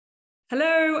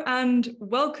Hello and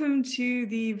welcome to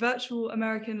the Virtual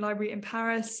American Library in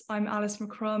Paris. I'm Alice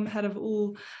McCrum, head of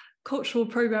all cultural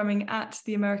programming at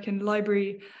the American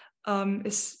Library. I'm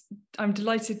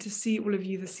delighted to see all of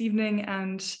you this evening,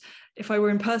 and if I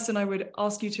were in person, I would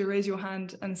ask you to raise your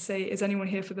hand and say, is anyone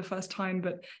here for the first time?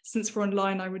 But since we're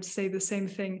online, I would say the same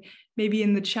thing. Maybe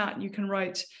in the chat you can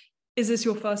write, is this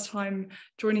your first time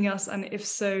joining us? And if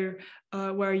so,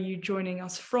 where are you joining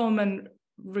us from? And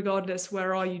regardless,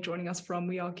 where are you joining us from?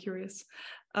 We are curious.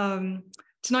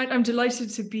 Tonight, I'm delighted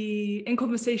to be in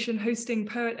conversation hosting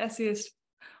poet, essayist,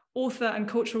 author, and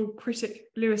cultural critic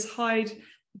Lewis Hyde to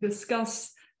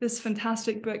discuss this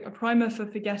fantastic book, A Primer for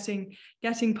Forgetting,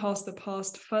 Getting Past the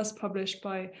Past, first published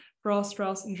by Brass,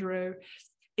 Strauss and Giroux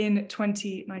in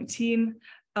 2019.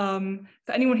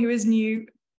 For anyone who is new,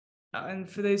 and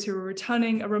for those who are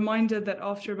returning, a reminder that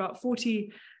after about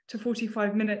 40 to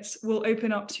 45 minutes, we'll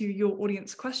open up to your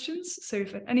audience questions. So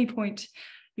if at any point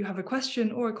you have a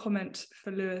question or a comment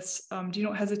for Lewis, do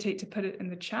not hesitate to put it in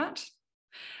the chat.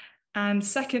 And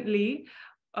secondly,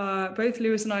 both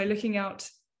Lewis and I are looking out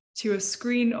to a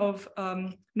screen of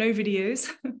no videos,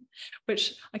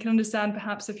 which I can understand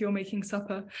perhaps if you're making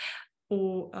supper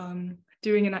or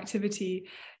doing an activity,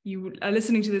 you are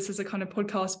listening to this as a kind of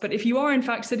podcast. But if you are in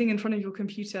fact sitting in front of your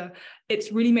computer, it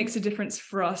really makes a difference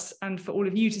for us and for all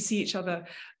of you to see each other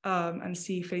and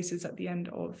see faces at the end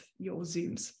of your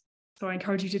Zooms. So I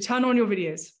encourage you to turn on your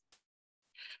videos.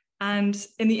 And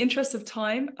in the interest of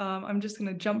time, I'm just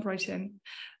going to jump right in.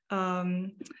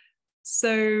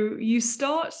 So you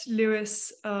start,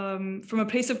 Lewis, from a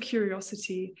place of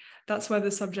curiosity. That's where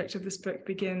the subject of this book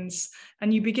begins.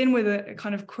 And you begin with a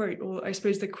kind of quote, or I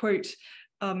suppose the quote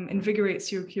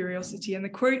invigorates your curiosity. And the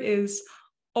quote is,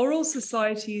 "Oral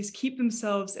societies keep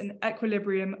themselves in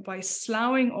equilibrium by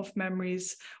sloughing off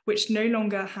memories which no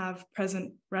longer have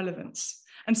present relevance."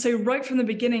 And so right from the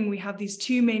beginning, we have these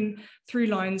two main through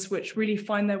lines which really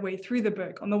find their way through the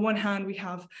book. On the one hand, we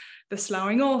have the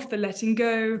sloughing off, the letting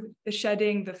go, the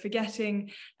shedding, the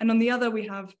forgetting. And on the other, we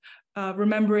have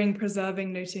remembering,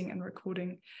 preserving, noting, and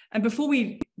recording. And before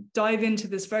we dive into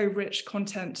this very rich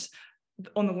content,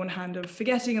 on the one hand of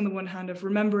forgetting, on the one hand of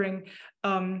remembering,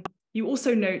 you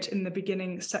also note in the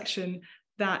beginning section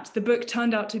that the book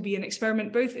turned out to be an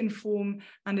experiment both in form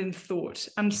and in thought.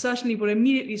 And certainly what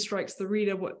immediately strikes the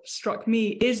reader, what struck me,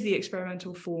 is the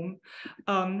experimental form.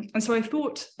 And so I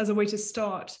thought, as a way to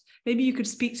start, maybe you could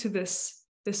speak to this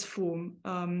form.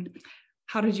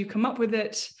 How did you come up with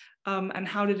it? And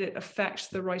how did it affect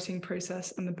the writing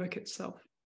process and the book itself?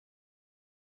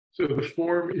 So the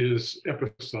form is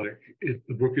episodic.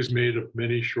 The book is made of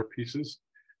many short pieces,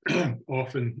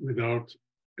 often without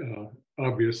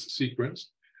obvious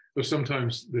sequence. But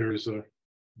sometimes there is a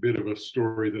bit of a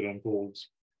story that unfolds.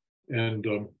 And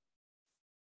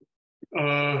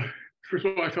first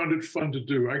of all, I found it fun to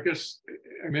do. I guess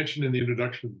I mentioned in the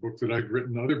introduction of the book that I've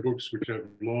written other books which have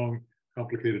long,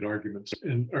 complicated arguments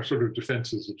and are sort of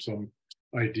defenses of some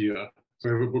idea. So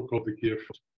I have a book called The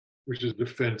Gift, which is a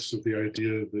defense of the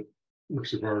idea that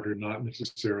works of art are not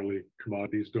necessarily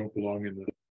commodities, don't belong in the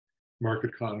market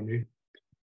economy.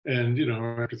 And, you know,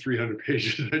 after 300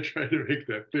 pages, I try to make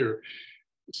that clear.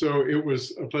 So it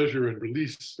was a pleasure and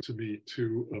release to me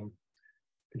to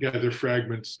gather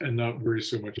fragments and not worry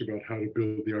so much about how to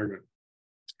build the argument.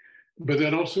 But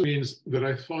that also means that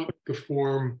I thought the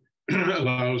form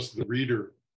allows the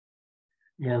reader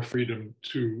more freedom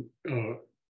to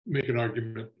make an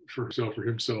argument for herself or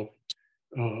himself.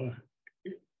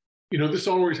 You know, this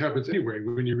always happens anyway.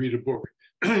 When you read a book,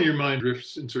 your mind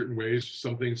drifts in certain ways.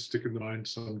 Some things stick in the mind,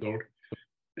 some don't.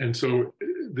 And so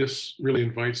this really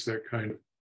invites that kind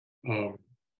of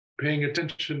paying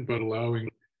attention, but allowing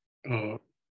your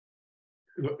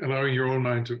own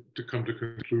mind to come to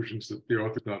conclusions that the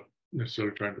author's not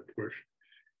necessarily trying to push.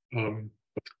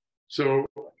 So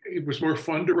it was more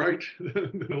fun to write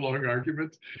than a long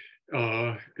argument.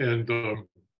 I've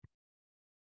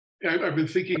been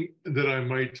thinking that I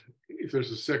might, if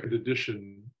there's a second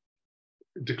edition,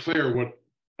 declare what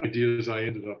ideas I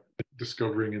ended up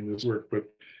discovering in this work, but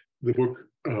the book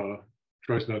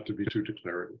tries not to be too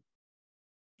declarative.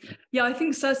 Yeah, I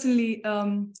think certainly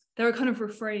there are kind of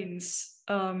refrains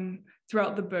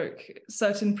throughout the book,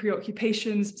 certain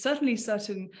preoccupations, certainly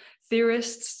certain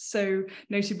theorists, so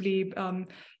notably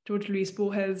George Luis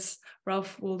Borges,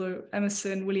 Ralph Waldo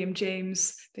Emerson, William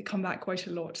James, they come back quite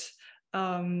a lot.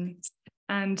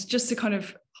 And just to kind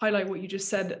of highlight what you just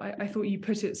said, I thought you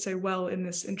put it so well in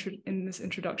this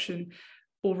introduction,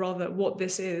 or rather what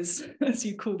this is, as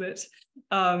you called it.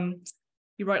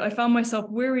 You write, I found myself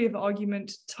weary of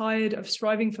argument, tired of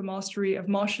striving for mastery, of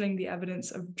marshalling the evidence,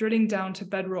 of drilling down to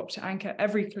bedrock to anchor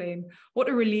every claim. What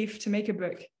a relief to make a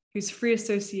book whose free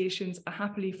associations are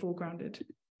happily foregrounded.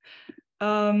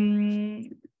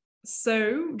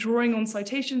 So drawing on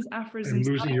citations, aphorisms.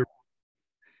 I'm losing your.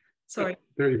 Sorry. Oh,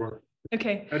 there you are.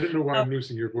 Okay. I don't know why I'm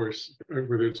losing your voice,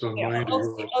 whether it's on mine or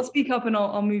yours. I'll speak up and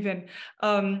I'll move in.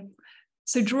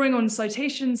 So drawing on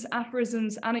citations,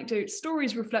 aphorisms, anecdotes,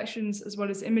 stories, reflections, as well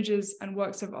as images and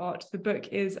works of art, the book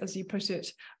is, as you put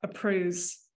it, a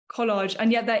prose collage.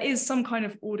 And yet there is some kind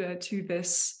of order to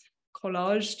this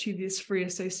collage, to this free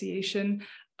association.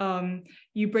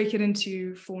 You break it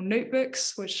into 4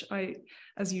 notebooks, which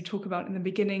as you talk about in the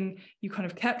beginning, you kind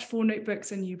of kept 4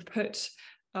 notebooks and you put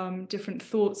different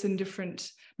thoughts and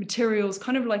different materials,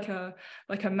 kind of like a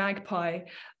magpie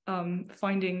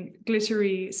finding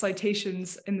glittery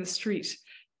citations in the street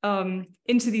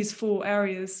into these 4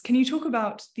 areas. Can you talk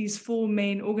about these 4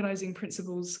 main organizing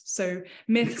principles? So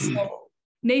myth, self,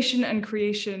 nation, and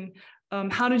creation.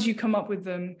 How did you come up with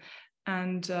them?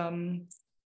 And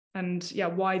yeah,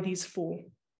 why these 4?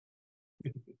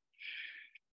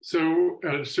 So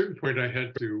at a certain point, I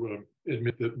had to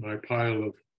admit that my pile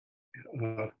of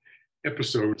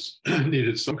episodes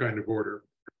needed some kind of order.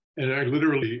 And I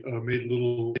literally made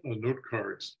little note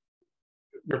cards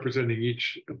representing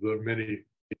each of the many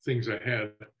things I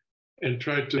had and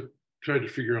tried to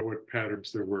figure out what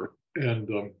patterns there were. And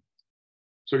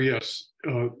so yes,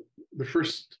 the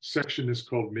first section is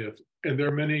called myth. And there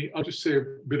are many, I'll just say a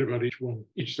bit about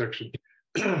each section.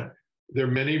 There are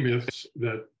many myths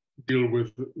that deal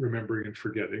with remembering and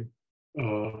forgetting.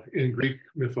 In Greek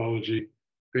mythology,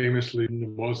 famously,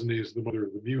 Mnemosyne is the mother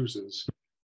of the muses,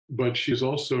 but she is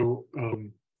also,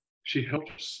 she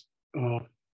helps,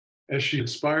 as she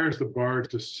inspires the bard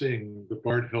to sing, the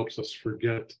bard helps us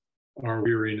forget our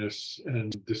weariness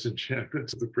and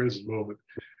disenchantment of the present moment.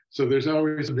 So there's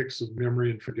always a mix of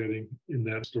memory and forgetting in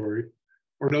that story.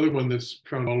 Or another one that's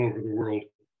found all over the world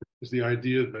is the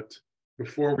idea that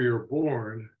before we are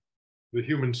born, the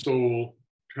human soul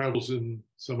travels in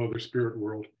some other spirit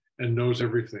world and knows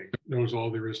everything, knows all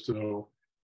there is to know.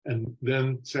 And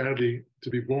then, sadly, to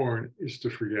be born is to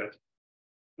forget.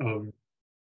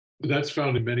 That's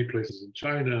found in many places in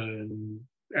China and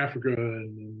Africa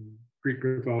and in Greek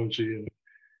mythology.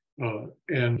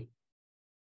 And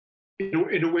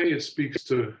in a way, it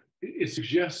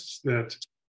suggests that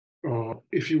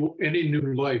any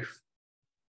new life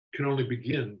can only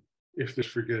begin if there's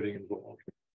forgetting involved.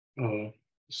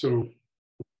 So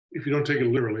if you don't take it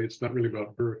literally, it's not really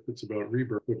about birth, it's about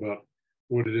rebirth, about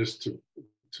what it is to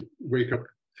wake up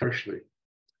freshly.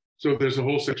 So there's a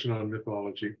whole section on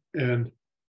mythology. And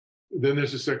then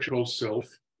there's a section called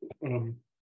self.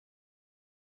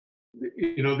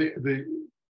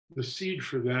 The seed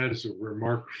for that is a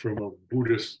remark from a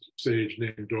Buddhist sage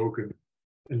named Dogen.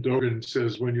 And Dogen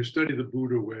says, when you study the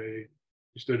Buddha way,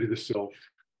 you study the self.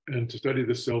 And to study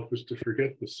the self is to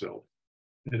forget the self.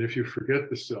 And if you forget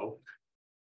the self,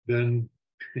 then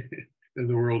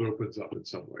the world opens up in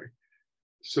some way.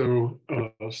 So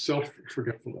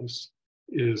self-forgetfulness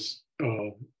is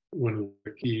one of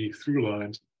the key through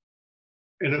lines.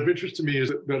 And of interest to me is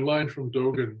that line from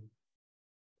Dogen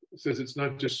says it's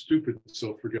not just stupid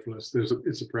self-forgetfulness,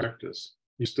 it's a practice.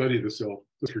 You study the self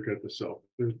to forget the self.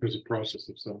 There's a process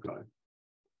of some kind.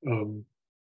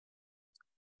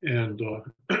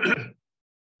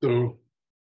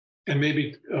 And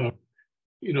maybe,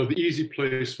 the easy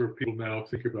place where people now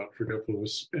think about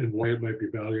forgetfulness and why it might be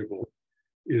valuable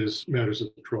is matters of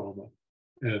trauma.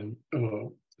 And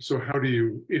so how do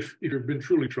you, if you've been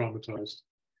truly traumatized,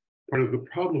 part of the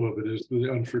problem of it is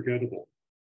the unforgettable.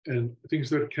 And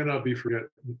things that cannot be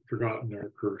forgotten are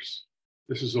a curse.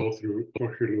 This is all through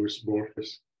Jorge Luis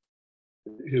Borges,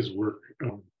 his work.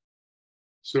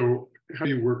 So how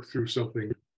do you work through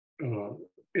something,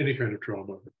 any kind of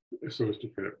trauma, so as to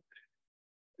forget?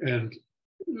 And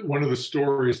one of the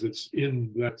stories that's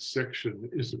in that section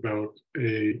is about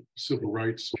a civil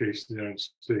rights case in the United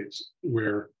States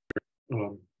where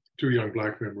 2 young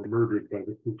black men were murdered by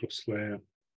the Ku Klux Klan.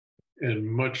 And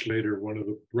much later, one of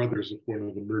the brothers of one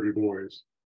of the murdered boys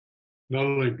not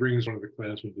only brings one of the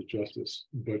Klansmen to justice,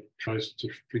 but tries to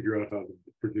figure out how to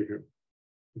forgive him.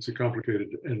 It's a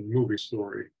complicated and moving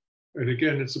story. And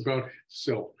again, it's about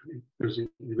self. There's a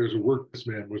work this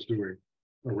man was doing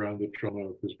around the trauma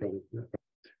of his brother.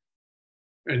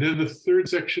 And then the third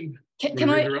section. Can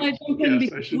I jump in?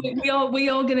 Yes, we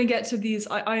are going to get to these.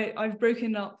 I've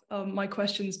broken up my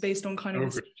questions based on kind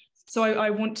of. So I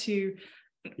want to.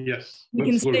 Yes. We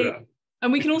can stay.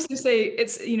 And we can also say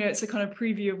it's a kind of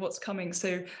preview of what's coming.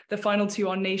 So the final two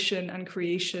are nation and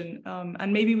creation.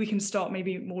 And maybe we can start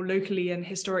maybe more locally and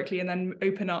historically, and then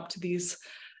open up to these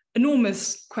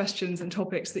enormous questions and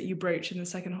topics that you broach in the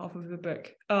second half of the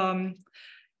book.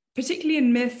 Particularly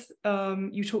in myth,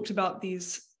 you talked about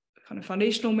these kind of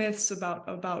foundational myths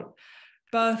about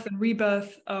birth and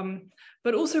rebirth.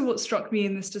 But also what struck me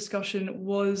in this discussion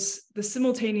was the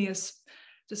simultaneous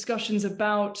discussions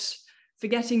about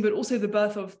forgetting, but also the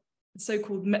birth of the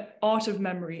so-called art of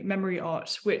memory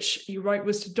art, which you write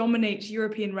was to dominate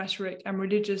European rhetoric and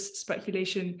religious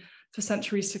speculation for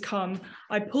centuries to come.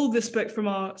 I pulled this book from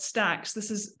our stacks. This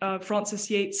is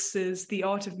Francis Yates's The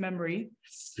Art of Memory.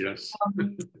 Yes.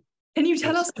 Can you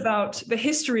tell us about the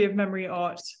history of memory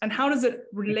art, and how does it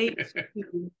relate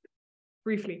to,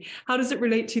 briefly, how does it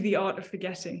relate to the art of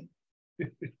forgetting?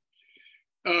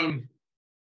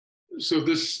 So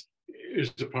this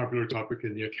is a popular topic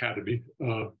in the academy,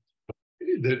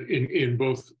 that in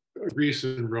both Greece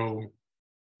and Rome,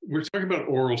 we're talking about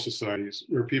oral societies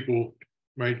where people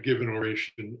might give an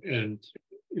oration, and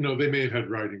they may have had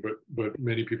writing, but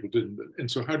many people didn't. And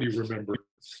so how do you remember?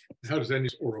 How does any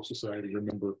oral society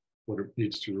remember what it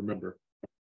needs to remember?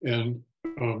 And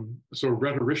so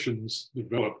rhetoricians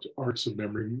developed arts of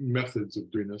memory, methods of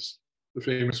doing this. The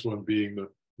famous one being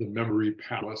the memory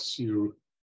palace. You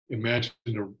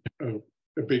imagine a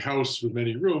big house with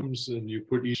many rooms, and you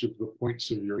put each of the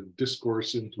points of your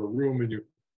discourse into a room, and you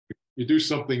do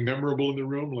something memorable in the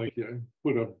room, like you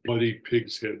put a bloody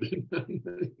pig's head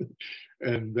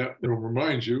and that will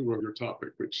remind you of your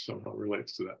topic, which somehow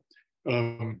relates to that.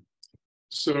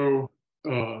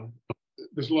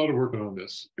 There's a lot of work on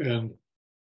this, and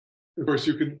of course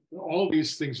all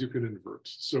these things you can invert.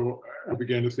 So I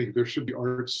began to think there should be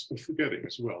arts of forgetting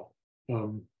as well.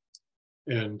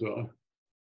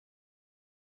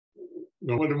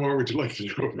 What more would you like to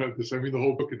know about this? I mean, the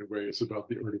whole book, in a way, is about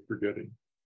the art of forgetting.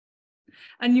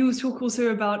 And you talk also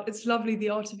about, it's lovely, the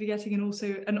art of forgetting, and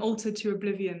also an altar to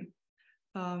oblivion.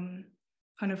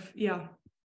 Yeah.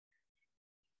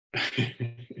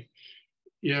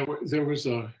 Yeah, there was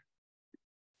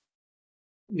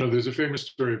there's a famous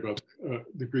story about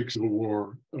the Greek Civil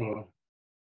War,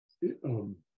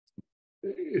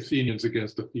 Athenians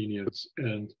against Athenians,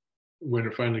 and when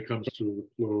it finally comes to a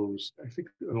close, I think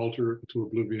an altar to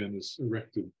oblivion is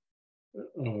erected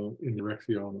in the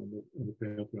Erechtheion on the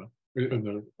Pantheon, in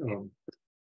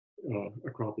the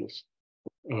Acropolis.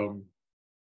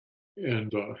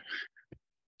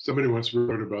 Somebody once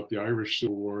wrote about the Irish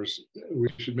Civil Wars, we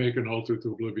should make an altar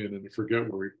to oblivion and forget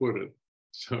where we put it.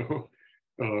 So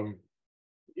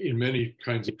in many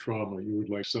kinds of trauma, you would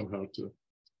like somehow to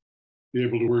be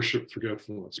able to worship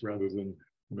forgetfulness rather than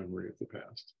memory of the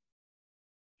past.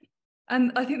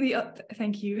 And I think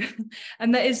thank you.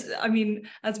 And that is, I mean,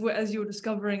 as you're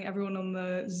discovering, everyone on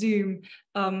the Zoom,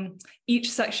 each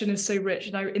section is so rich.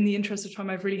 And in the interest of time,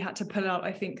 I've really had to pull out,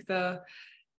 I think, the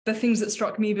things that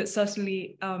struck me, but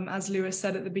certainly, as Lewis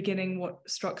said at the beginning, what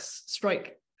struck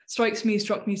me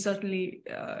certainly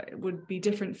would be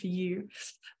different for you.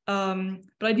 But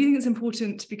I do think it's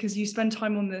important because you spend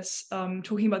time on this,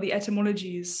 talking about the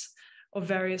etymologies of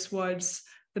various words,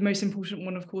 the most important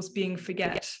one, of course, being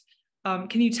forget.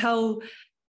 Can you tell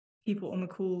people on the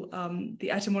call the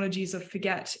etymologies of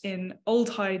forget in Old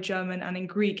High German and in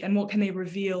Greek, and what can they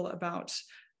reveal about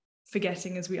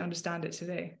forgetting as we understand it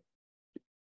today?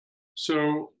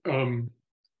 So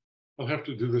I'll have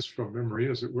to do this from memory,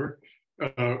 as it were.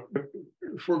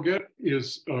 Forget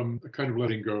is a kind of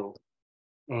letting go.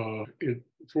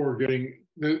 Forgetting,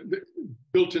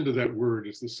 built into that word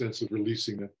is the sense of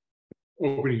releasing it,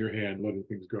 opening your hand, letting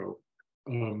things go.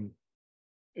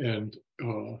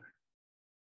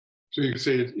 So you can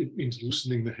say it means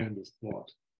loosening the hand of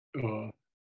thought.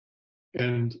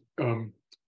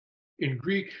 In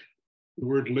Greek, the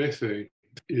word lethe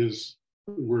is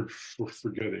the word for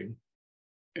forgetting.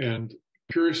 And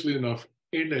curiously enough,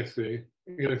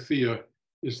 aletheia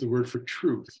is the word for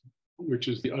truth, which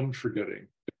is the unforgetting.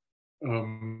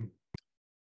 And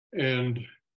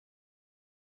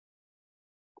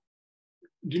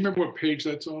do you remember what page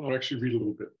that's on? I'll actually read a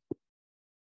little bit.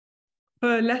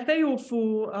 For lethe or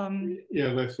for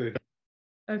Yeah, lethe.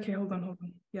 Okay, hold on.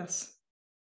 Yes.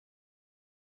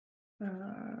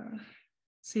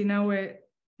 See, now we're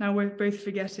both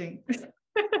forgetting.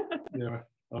 Yeah,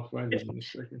 I'll find it in a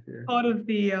second here. Part of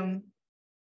the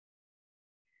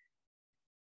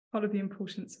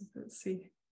importance of it. Let's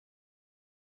see.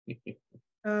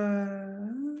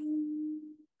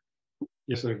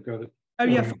 Yes, I've got it. Oh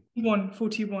yeah,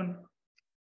 41.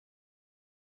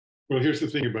 Well, here's the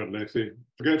thing about lethe.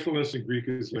 Forgetfulness in Greek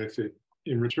is lethe.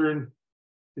 In return,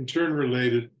 in turn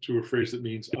related to a phrase that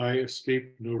means I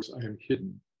escape notice, I am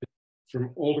hidden,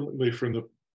 ultimately from the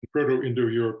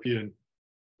Proto-Indo-European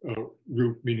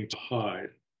root meaning to hide.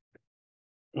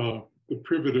 The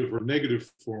privative or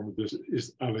negative form of this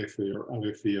is aletheia, or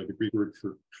aletheia, the Greek word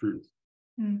for truth.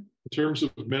 In terms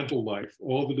of mental life,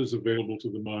 all that is available to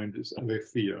the mind is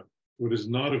aletheia. What is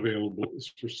not available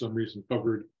is for some reason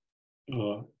covered,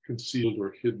 concealed,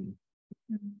 or hidden.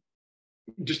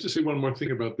 Just to say one more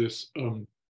thing about this,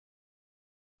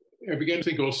 I began to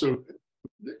think also,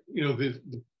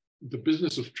 the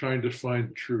business of trying to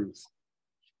find truth.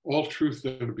 All truth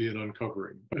then would be an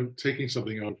uncovering, and taking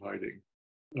something out of hiding,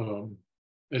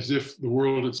 as if the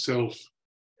world itself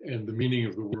and the meaning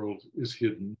of the world is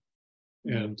hidden,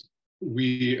 and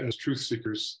we as truth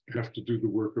seekers have to do the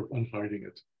work of unhiding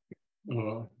it.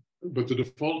 But the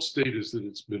default state is that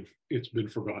it's been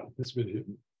forgotten, it's been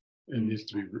hidden, and needs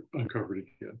to be uncovered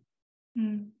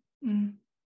again.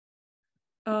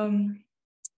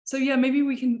 So yeah, maybe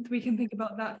we can think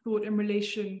about that thought in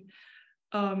relation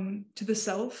to the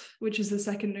self, which is the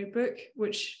second notebook,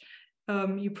 which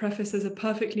you preface as a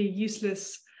perfectly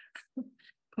useless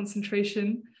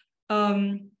concentration.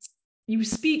 You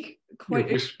speak quite.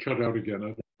 Your voice cut out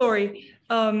again. Sorry,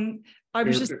 I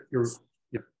was just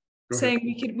saying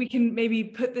we can maybe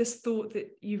put this thought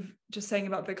that you've just saying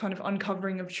about the kind of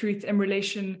uncovering of truth in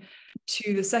relation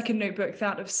to the second notebook,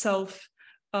 that of self,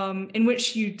 in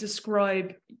which you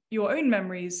describe your own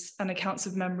memories and accounts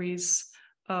of memories.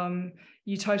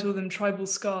 You title them Tribal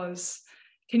Scars.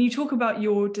 Can you talk about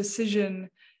your decision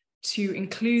to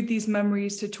include these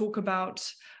memories, to talk about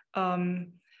at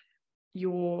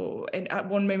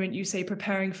one moment you say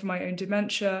preparing for my own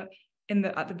dementia,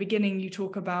 at the beginning you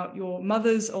talk about your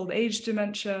mother's old age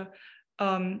dementia.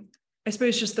 I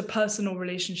suppose just the personal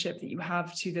relationship that you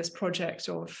have to this project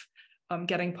of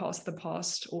getting past the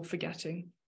past or forgetting.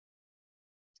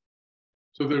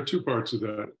 So there are two parts of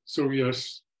that. So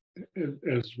yes,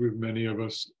 as with many of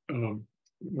us,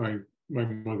 my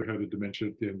mother had a dementia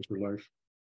at the end of her life.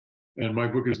 And my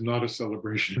book is not a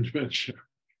celebration of dementia.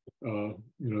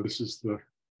 This is the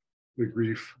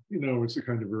grief, it's a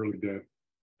kind of early death.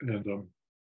 And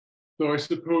so I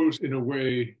suppose in a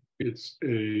way it's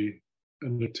an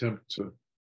attempt to,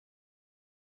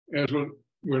 as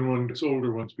when one gets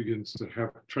older, one begins to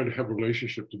try to have a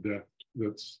relationship to death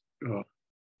that's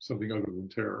something other than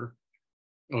terror.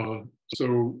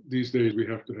 So these days we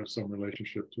have to have some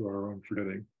relationship to our own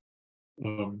forgetting.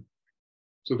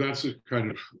 So that's a kind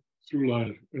of through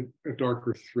line, a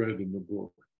darker thread in the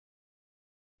book.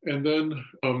 And then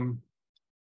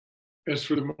as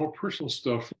for the more personal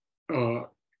stuff,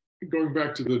 going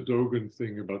back to the Dogen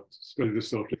thing about study the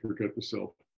self to forget the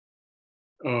self,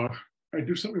 I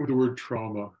do something with the word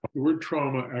trauma. The word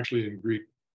trauma actually in Greek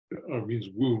means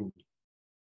wound.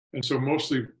 And so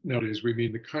mostly nowadays we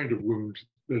mean the kind of wound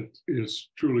that is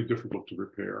truly difficult to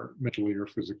repair, mentally or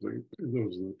physically.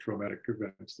 Those are the traumatic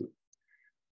events.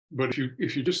 But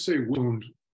if you just say wound,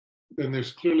 then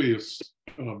there's clearly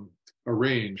a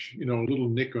range, a little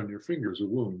nick on your finger is a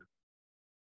wound.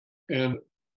 And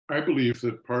I believe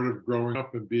that part of growing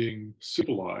up and being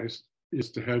civilized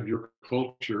is to have your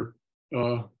culture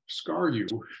scar you,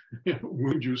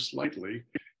 wound you slightly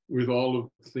with all of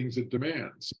the things it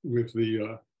demands, with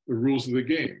the rules of the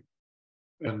game.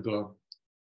 And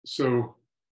so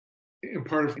and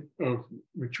part of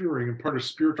maturing and part of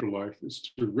spiritual life is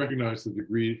to recognize the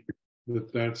degree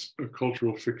that that's a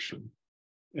cultural fiction.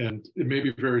 And it may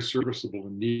be very serviceable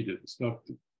and needed. It's not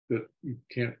that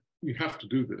you have to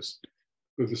do this.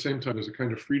 But at the same time, there's a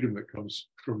kind of freedom that comes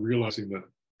from realizing that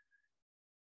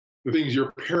the things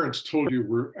your parents told you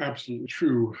were absolutely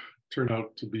true turn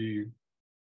out to be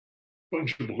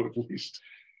fungible at least.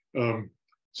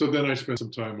 So then I spent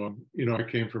some time on, I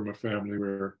came from a family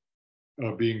where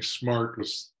being smart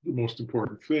was the most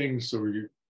important thing. So you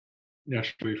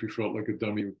naturally, if you felt like a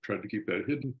dummy, you tried to keep that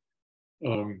hidden.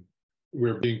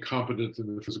 Where being competent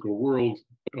in the physical world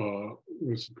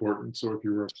was important. So if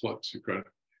you were a klutz, you kind of.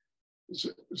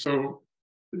 So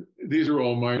these are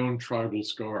all my own tribal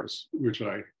scars, which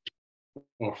I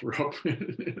offer up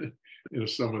in a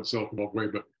somewhat self-involved way.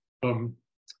 But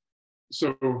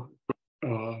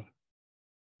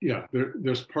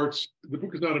there's parts. The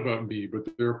book is not about me, but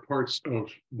there are parts of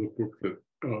the book that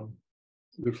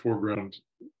foreground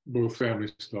both family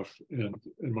stuff and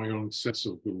my own sense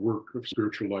of the work of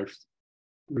spiritual life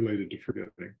related to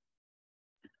forgetting.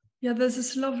 Yeah, there's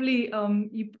this lovely.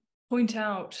 You point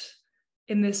out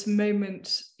in this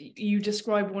moment, you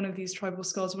describe one of these tribal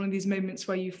scars, one of these moments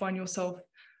where you find yourself,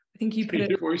 I think you put it.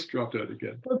 Your voice dropped out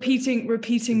again. Repeating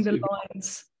the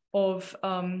lines of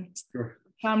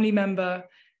family member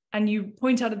And you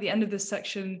point out at the end of this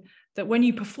section that when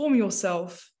you perform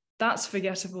yourself, that's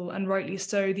forgettable, and rightly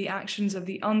so. The actions of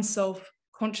the unself,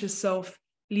 conscious self,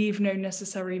 leave no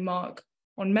necessary mark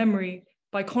on memory.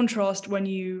 By contrast, when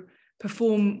you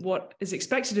perform what is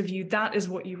expected of you, that is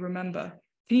what you remember.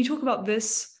 Can you talk about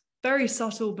this very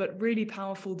subtle but really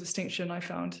powerful distinction I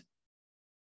found?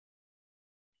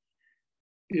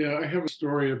 Yeah, I have a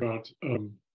story about,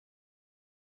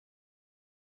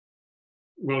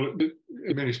 well,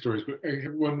 many stories, but I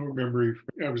have one memory.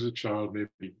 I was a child,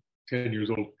 maybe 10 years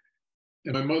old,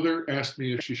 and my mother asked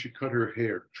me if she should cut her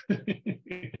hair.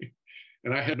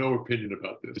 And I had no opinion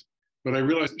about this, but I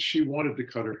realized she wanted to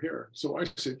cut her hair. So I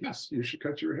said, yes, you should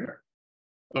cut your hair.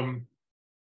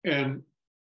 And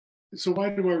so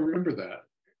why do I remember that?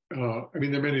 I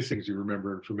mean, there are many things you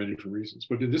remember for many different reasons,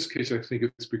 but in this case, I think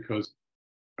it's because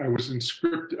I was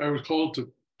called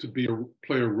to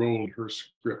play a role in her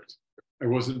script. I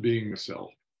wasn't being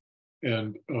myself.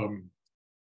 And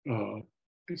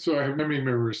so I have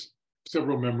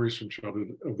several memories from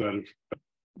childhood of that, of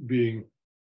being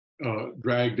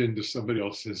dragged into somebody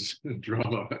else's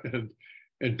drama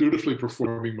and dutifully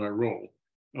performing my role.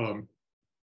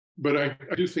 But I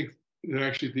do think that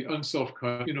actually the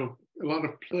unself-conscious, a lot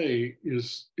of play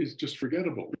is just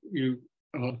forgettable.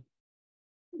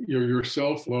 You're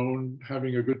yourself alone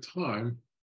having a good time,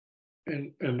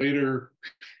 and later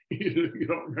you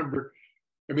don't remember.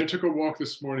 I mean, I took a walk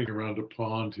this morning around a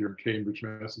pond here in Cambridge,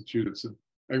 Massachusetts, and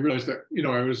I realized that,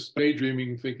 I was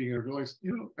daydreaming, thinking, and I realized,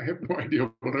 I have no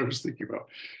idea what I was thinking about.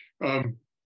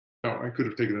 I could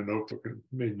have taken a notebook and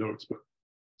made notes, but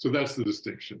so that's the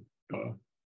distinction: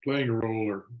 playing a role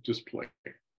or just playing.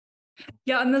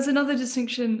 Yeah, and there's another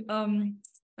distinction.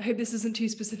 I hope this isn't too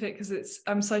specific because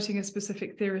I'm citing a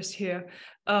specific theorist here.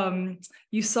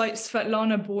 You cite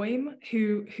Svetlana Boym,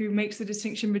 who makes the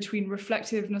distinction between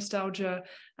reflective nostalgia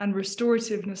and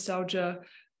restorative nostalgia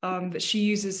that she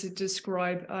uses to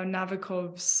describe Vladimir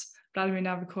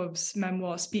Nabokov's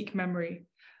memoir, Speak Memory.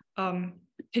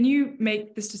 Can you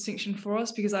make this distinction for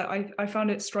us? Because I found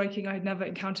it striking. I had never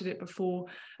encountered it before,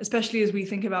 especially as we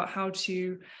think about how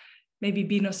to maybe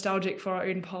be nostalgic for our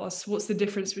own past. What's the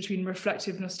difference between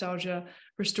reflective nostalgia,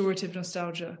 restorative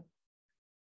nostalgia?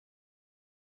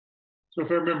 So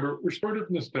if I remember, restorative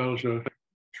nostalgia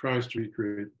tries to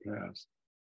recreate the past.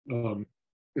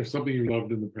 If something you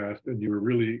loved in the past and you were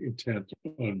really intent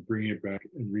on bringing it back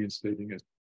and reinstating it.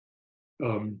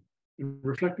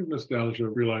 Reflective nostalgia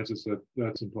realizes that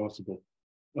that's impossible.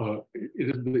 It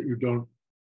is that you don't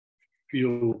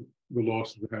feel the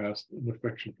loss of the past and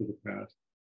affection for the past,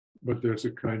 but there's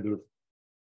a kind of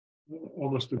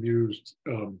almost amused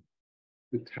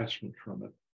detachment from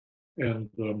it. And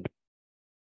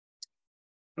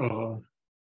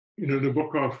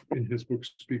Nabokov, in his book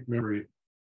Speak Memory,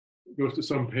 goes to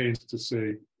some pains to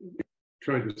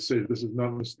try to say this is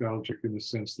not nostalgic in the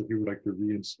sense that he would like to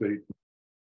reinstate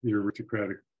the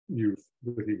aristocratic youth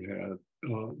that he had,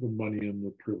 the money and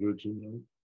the privilege and the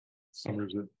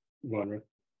summers at Vara.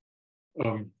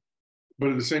 But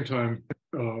at the same time,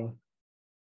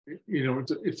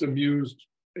 it's amused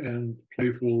and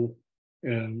playful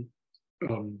and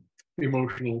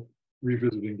emotional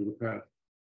revisiting to the past.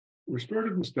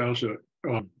 Restorative nostalgia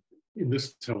in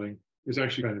this telling is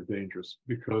actually kind of dangerous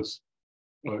because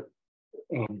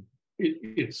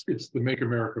it's the "Make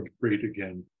America Great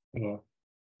Again"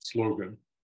 slogan,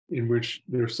 in which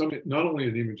there's not only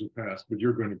an image of the past, but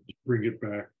you're going to bring it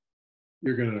back.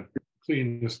 You're going to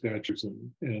clean the statues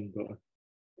and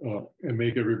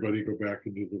make everybody go back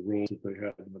into the roles that they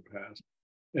had in the past.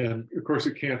 And of course,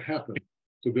 it can't happen.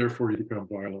 So therefore, you become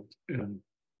violent and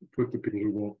put the people who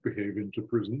won't behave into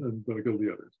prison and kill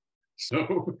the others.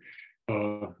 So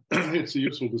it's a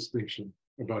useful distinction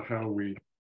about how we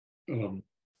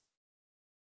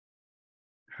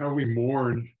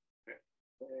mourn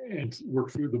and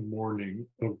work through the mourning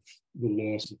of the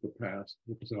loss of the past,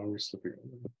 which is always slipping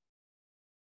away.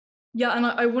 Yeah, and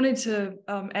I wanted to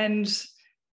end,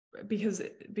 because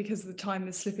the time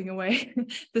is slipping away,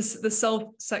 the self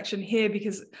section here,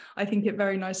 because I think it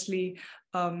very nicely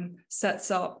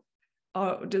sets up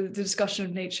the discussion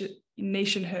of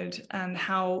nationhood and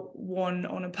how one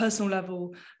on a personal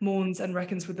level mourns and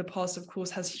reckons with the past. Of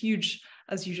course, has huge,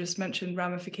 as you just mentioned,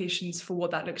 ramifications for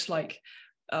what that looks like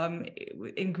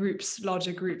in groups,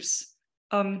 larger groups.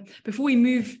 Before we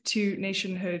move to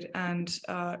nationhood and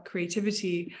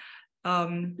creativity,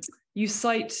 you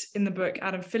cite in the book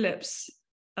Adam Phillips,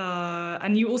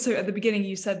 and you also at the beginning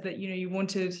you said that you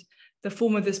wanted the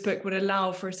form of this book would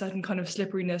allow for a certain kind of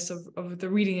slipperiness of the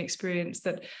reading experience,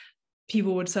 that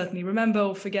people would certainly remember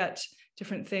or forget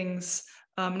different things.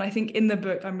 And I think in the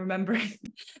book, I'm remembering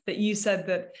that you said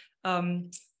that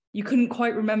you couldn't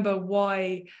quite remember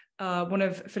why one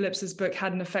of Phillips's book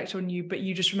had an effect on you, but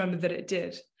you just remembered that it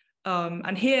did.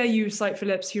 And here you cite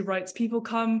Phillips, who writes, people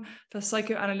come for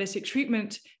psychoanalytic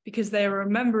treatment because they are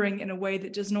remembering in a way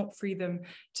that does not free them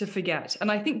to forget.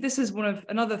 And I think this is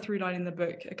another through line in the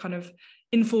book, a kind of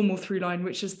informal through line,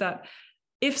 which is that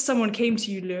if someone came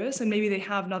to you, Lewis, and maybe they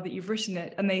have now that you've written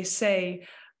it, and they say,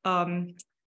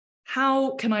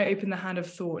 how can I open the hand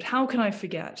of thought? How can I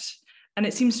forget? And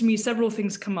it seems to me several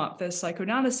things come up. There's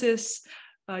psychoanalysis.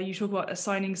 You talk about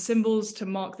assigning symbols to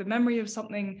mark the memory of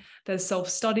something. There's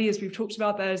self-study, as we've talked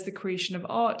about. There's the creation of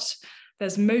art.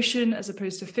 There's motion as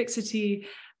opposed to fixity.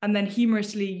 And then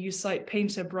humorously, you cite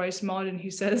painter Bryce Marden, who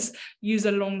says, use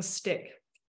a long stick.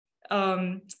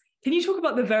 Can you talk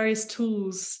about the various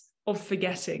tools of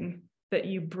forgetting that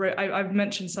you bring? I've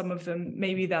mentioned some of them.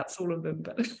 Maybe that's all of them,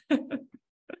 but...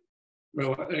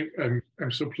 Well,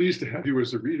 I'm so pleased to have you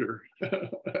as a reader,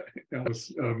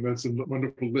 Alice. That's a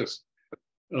wonderful list.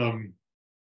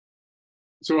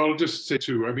 So I'll just say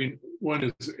two. I mean, one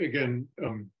is, again,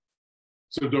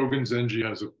 so Dogen Zenji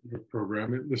has a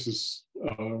program. This is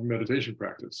meditation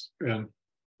practice. And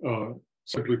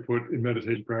simply put, in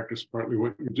meditation practice, partly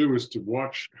what you do is to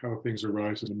watch how things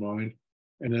arise in the mind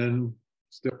and then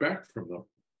step back from them.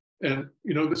 And,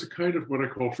 there's a kind of what I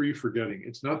call free forgetting.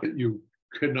 It's not that you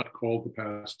cannot call the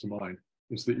past to mind.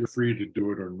 It's that you're free to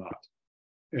do it or not.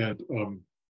 And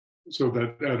so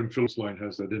that Adam Phillips line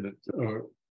has that in it.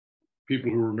 People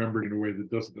who remember in a way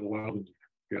that doesn't allow them to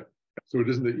forget. So it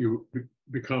isn't that you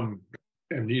become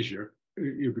amnesia,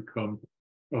 you become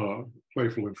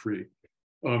playful and free.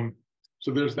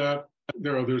 So there's that.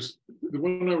 There are others. The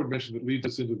one I would mention that leads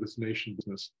us into this nation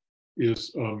business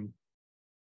is, one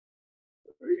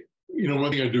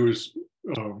thing I do is,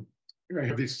 I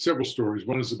have these several stories.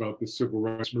 One is about the civil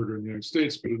rights murder in the United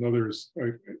States, but another is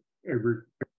I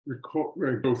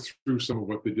go through some of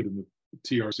what they did in the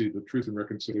TRC, the Truth and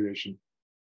Reconciliation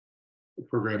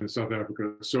program in South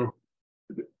Africa. So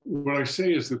what I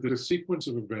say is that there's a sequence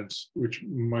of events which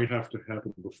might have to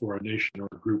happen before a nation or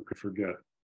a group could forget.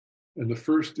 And the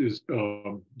first is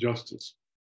justice.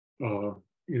 Bring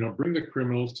the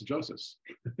criminals to justice.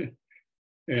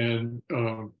 And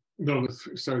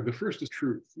the first is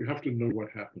truth. You have to know what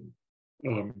happened.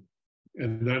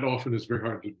 And that often is very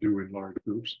hard to do in large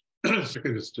groups.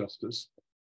 Second is justice.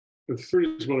 The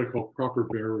third is what I call proper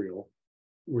burial,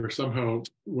 where somehow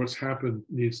what's happened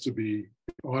needs to be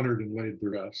honored and laid to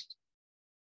rest.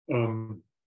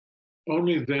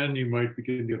 Only then you might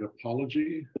begin to get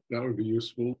apology. That would be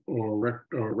useful, or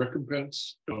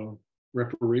recompense,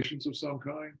 reparations of some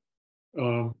kind.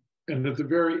 And at the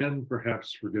very end,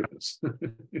 perhaps forgiveness.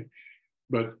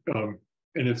 But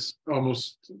and it's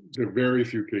almost, there are very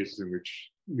few cases in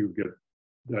which you get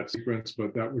that sequence,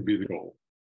 but that would be the goal.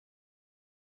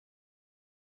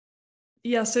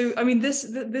 Yeah, so I mean, this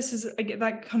is,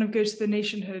 that kind of goes to the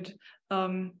nationhood,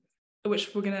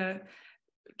 which we're gonna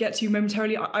get to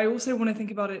momentarily. I also want to think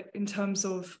about it in terms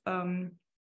of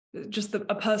just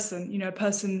a person, a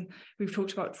person. We've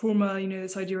talked about trauma,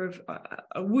 this idea of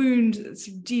a wound, it's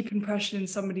a deep impression in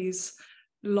somebody's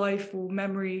life or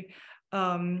memory.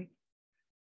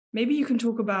 Maybe you can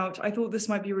talk about, I thought this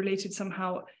might be related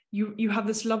somehow. You have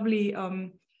this lovely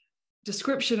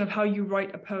description of how you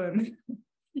write a poem.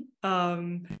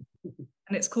 And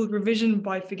it's called Revision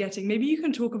by Forgetting. Maybe you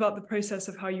can talk about the process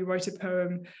of how you write a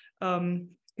poem,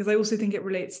 because I also think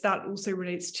that also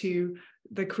relates to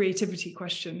the creativity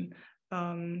question.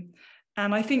 And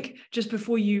I think just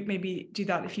before you maybe do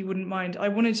that, if you wouldn't mind, I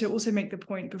wanted to also make the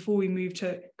point before we move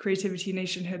to creativity,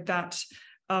 nationhood, that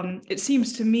it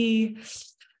seems to me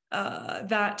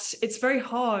that it's very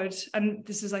hard, and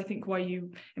this is, I think, why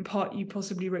you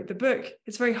possibly wrote the book.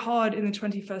 It's very hard in the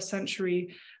 21st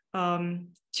century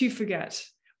to forget,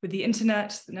 with the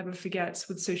internet that never forgets,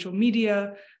 with social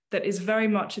media that is very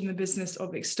much in the business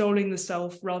of extolling the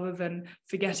self rather than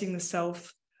forgetting the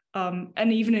self.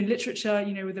 And even in literature,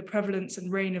 with the prevalence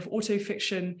and reign of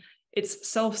autofiction, it's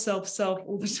self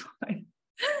all the time.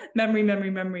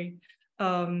 memory.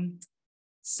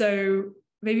 So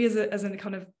maybe as a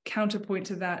kind of counterpoint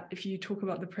to that, if you talk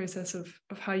about the process of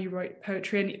how you write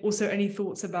poetry, and also any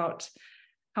thoughts about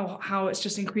how it's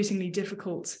just increasingly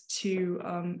difficult to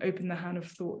open the hand of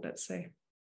thought, let's say.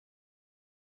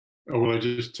 Oh, well, I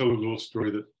just tell a little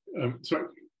story that, so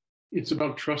it's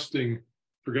about trusting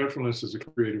forgetfulness as a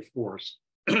creative force.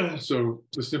 So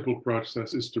the simple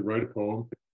process is to write a poem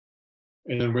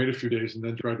and then wait a few days and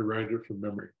then try to write it from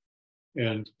memory.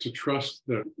 And to trust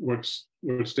that what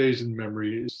stays in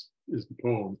memory is the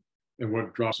poem, and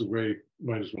what drops away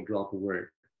might as well drop away,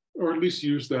 or at least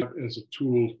use that as a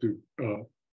tool to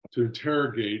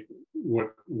interrogate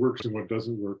what works and what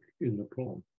doesn't work in the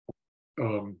poem.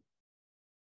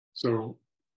 So,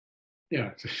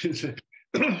 yeah, it's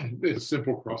a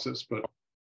simple process, but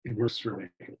it works for me.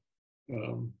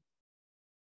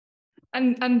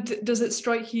 And does it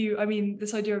strike you, I mean,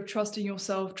 this idea of trusting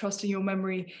yourself, trusting your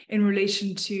memory in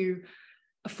relation to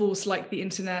a force like the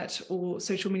internet or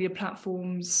social media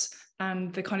platforms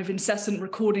and the kind of incessant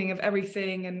recording of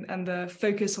everything and the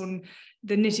focus on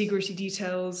the nitty-gritty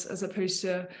details as opposed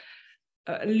to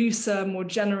a looser, more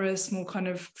generous, more kind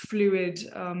of fluid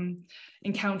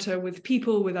encounter with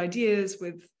people, with ideas,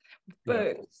 with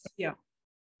books? Yeah.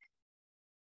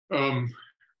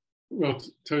 Well,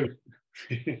 to tell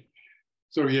you,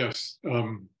 so yes,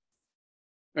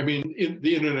 I mean,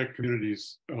 the internet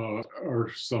communities are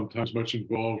sometimes much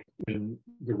involved in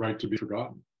the right to be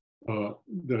forgotten.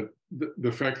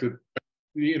 The fact that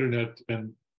the internet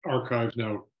and archives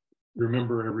now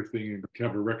remember everything and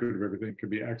have a record of everything can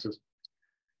be accessed.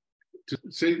 To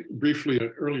say briefly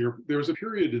earlier, there was a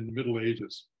period in the Middle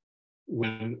Ages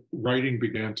when writing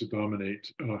began to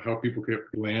dominate, how people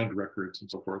kept land records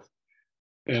and so forth.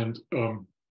 And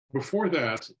before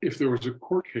that, if there was a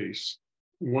court case,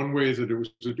 one way that it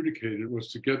was adjudicated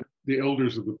was to get the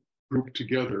elders of the group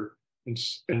together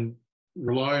and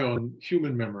rely on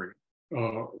human memory.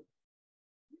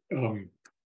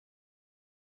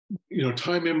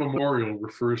 Time immemorial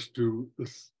refers to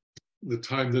the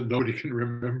time that nobody can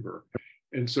remember.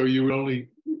 And so you would only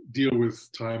deal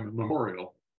with time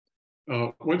immemorial.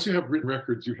 Once you have written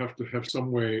records, you have to have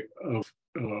some way of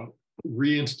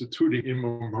reinstituting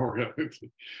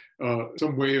immemoriality,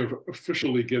 some way of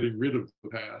officially getting rid of the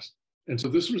past. And so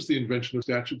this was the invention of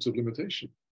statutes of limitation.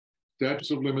 Statutes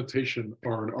of limitation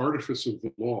are an artifice of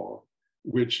the law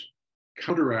which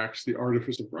counteracts the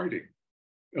artifice of writing.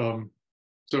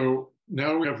 So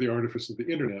now we have the artifice of the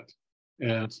internet,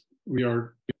 and we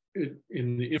are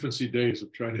in the infancy days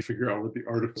of trying to figure out what the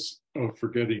artifice of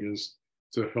forgetting is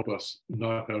to help us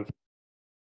not have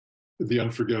the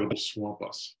unforgettable swamp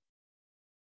us.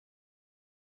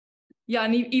 Yeah,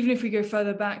 and even if we go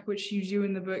further back, which you do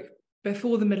in the book,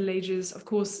 before the Middle Ages, of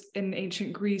course, in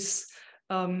ancient Greece,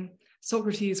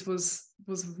 Socrates was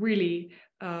really,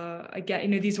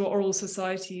 again, these were oral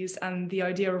societies, and the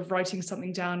idea of writing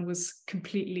something down was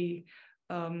completely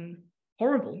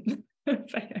horrible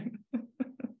for him.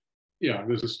 Yeah,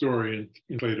 there's a story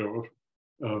in Plato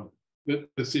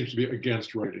that seems to be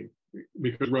against writing,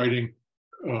 because writing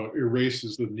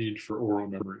erases the need for oral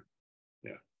memory.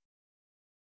 Yeah.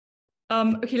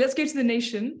 Okay, let's go to the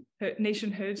nationhood,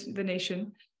 the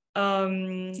nation.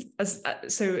 As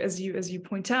you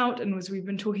point out, and as we've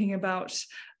been talking about,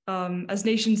 as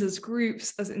nations, as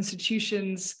groups, as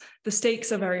institutions, the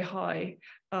stakes are very high.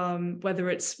 Whether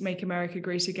it's Make America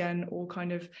Great Again or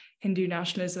kind of Hindu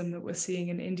nationalism that we're seeing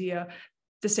in India,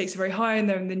 the stakes are very high and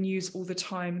they're in the news all the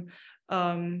time.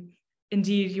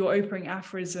 Indeed, your opening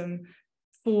aphorism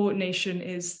for Nation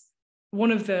is,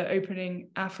 one of the opening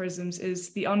aphorisms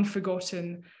is the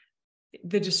unforgotten,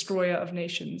 the destroyer of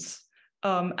nations.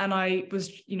 And I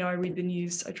read the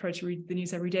news, I try to read the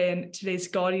news every day, and today's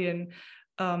Guardian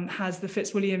has the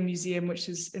Fitzwilliam Museum, which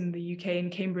is in the UK in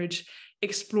Cambridge,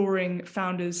 exploring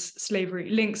founders' slavery,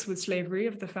 links with slavery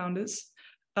of the founders.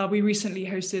 We recently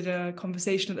hosted a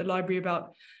conversation at the library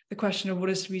about the question of what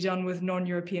is to be done with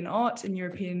non-European art in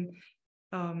European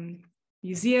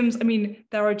museums. I mean,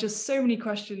 there are just so many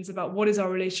questions about what is our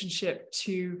relationship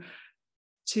to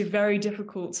very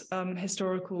difficult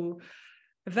historical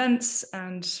events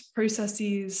and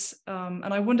processes.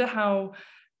 And I wonder how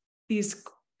these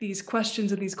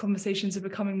questions and these conversations are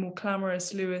becoming more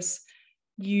clamorous. Lewis,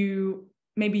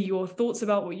 maybe your thoughts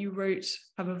about what you wrote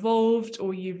have evolved,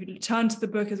 or you've turned to the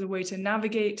book as a way to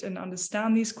navigate and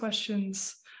understand these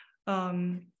questions.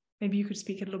 Maybe you could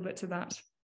speak a little bit to that.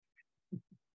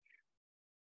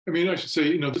 I mean, I should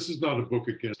say, this is not a book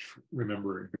against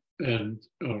remembering, and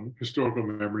historical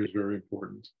memory is very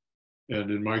important.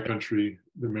 And in my country,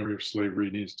 the memory of slavery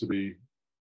needs to be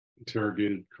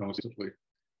interrogated constantly.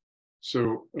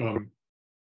 So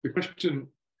the question,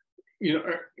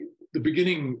 the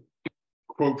beginning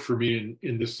quote for me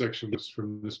in this section was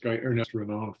from this guy, Ernest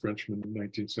Renan, Frenchman in the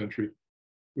 19th century,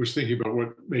 who was thinking about what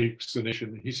makes a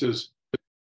nation. He says,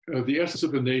 the essence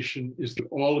of a nation is that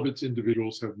all of its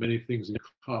individuals have many things in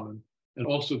common, and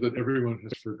also that everyone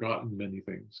has forgotten many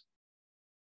things.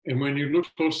 And when you look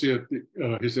closely at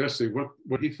his essay,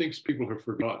 what he thinks people have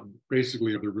forgotten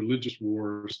basically are the religious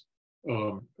wars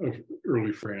of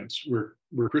early France, where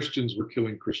Christians were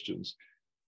killing Christians.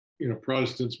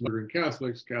 Protestants murdering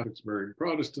Catholics, Catholics murdering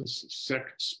Protestants,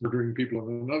 sects murdering people of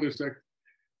another sect.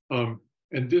 And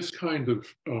this kind of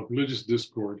religious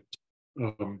discord,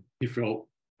 he felt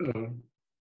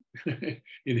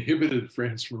inhibited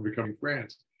France from becoming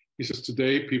France. He says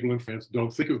today people in France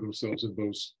don't think of themselves in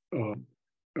those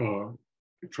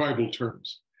tribal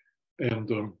terms.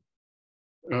 And,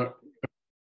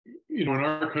 in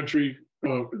our country,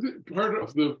 part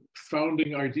of the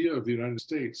founding idea of the United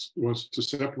States was to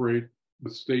separate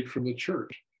the state from the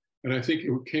church. And I think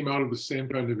it came out of the same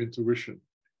kind of intuition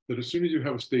that as soon as you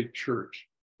have a state church,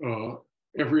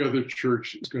 every other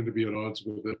church is going to be at odds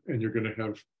with it, and you're going to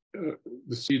have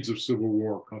the seeds of civil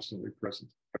war constantly present.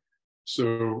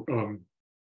 So,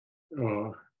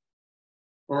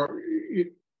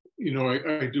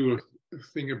 I do a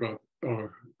thing about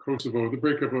Kosovo, the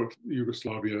breakup of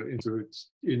Yugoslavia into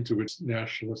its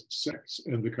nationalist sects,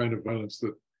 and the kind of violence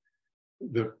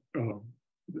that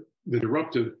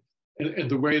erupted, and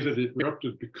the way that it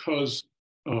erupted because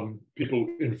people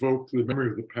invoked the memory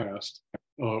of the past,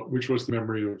 which was the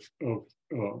memory of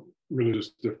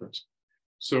religious difference.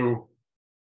 So,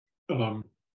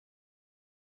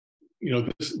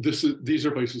 these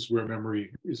are places where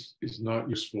memory is not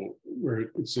useful, where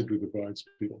it simply divides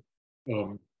people.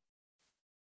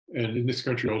 And in this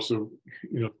country also,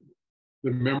 the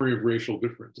memory of racial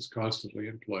difference is constantly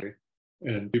in play,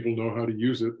 and people know how to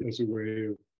use it as a way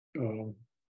of,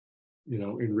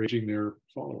 enraging their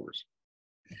followers.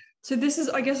 So this is,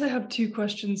 I guess I have two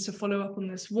questions to follow up on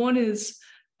this. One is,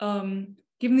 given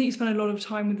that you spend a lot of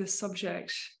time with this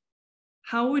subject,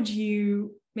 how would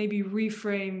you maybe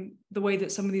reframe the way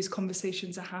that some of these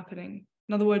conversations are happening?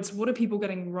 In other words, what are people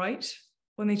getting right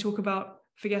when they talk about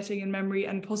forgetting and memory,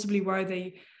 and possibly where are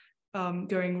they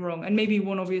going wrong? And maybe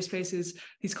one obvious place is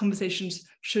these conversations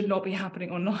should not be happening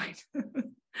online.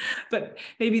 But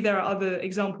maybe there are other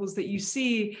examples that you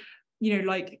see,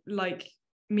 like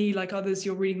me, like others,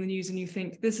 you're reading the news and you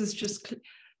think this is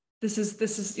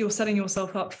you're setting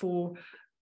yourself up for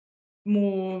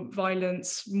more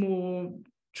violence, more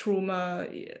trauma.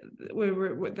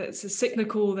 It's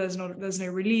cyclical. There's no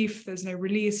relief. There's no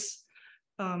release.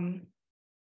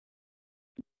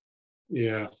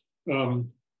 Yeah.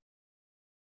 I'm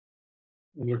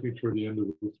looking toward the end of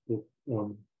this book.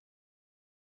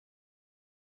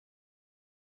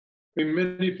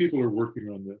 Many people are working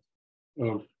on this.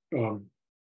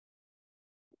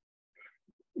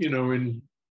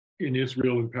 In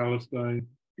Israel and Palestine,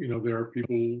 there are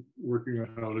people working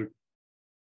on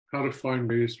how to find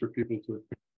ways for people to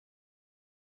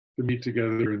meet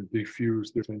together and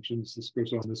diffuse their tensions. This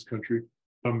goes on in this country.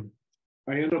 I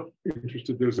end up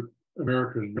interested. There's an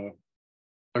American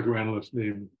psychoanalyst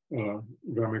named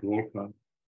Vamik Volkan,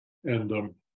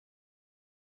 and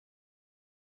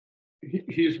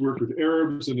he's worked with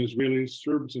Arabs and Israelis,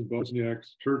 Serbs and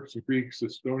Bosniaks, Turks and Greeks,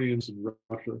 Estonians and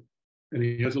Russia. And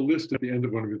he has a list at the end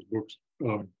of one of his books,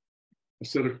 a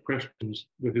set of questions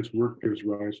that his work gives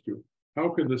rise to. How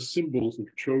can the symbols of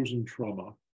chosen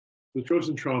trauma, the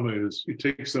chosen trauma is you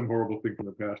take some horrible thing from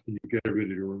the past and you get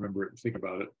everybody to remember it and think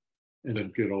about it, and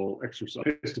then get all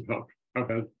exercised about how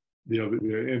bad the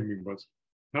enemy was.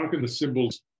 How can the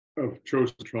symbols of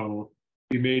chosen trauma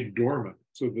be made dormant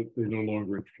so that they no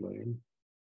longer inflame?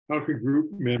 How can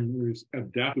group memories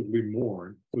adaptively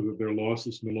mourn so that their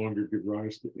losses no longer give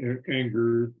rise to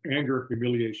anger,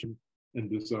 humiliation, and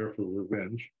desire for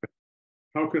revenge?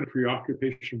 How can a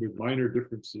preoccupation with minor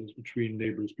differences between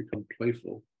neighbors become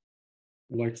playful?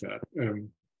 I like that.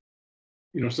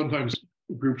 Sometimes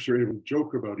groups are able to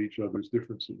joke about each other's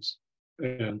differences.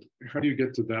 And how do you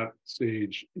get to that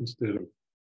stage instead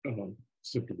of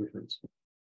simple difference?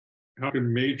 How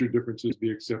can major differences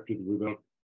be accepted without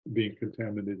being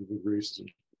contaminated with racism?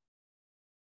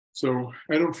 So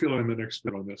I don't feel I'm an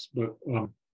expert on this, but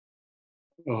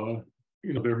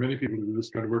there are many people who do this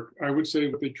kind of work. I would say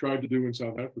what they tried to do in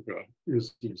South Africa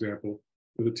is an example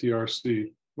for the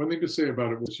TRC. One thing to say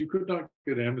about it was you could not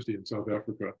get amnesty in South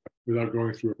Africa without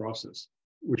going through a process,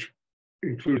 which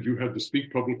included you had to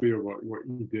speak publicly about what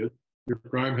you did. Your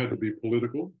crime had to be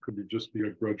political, could just be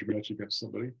a grudge match against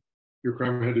somebody. Your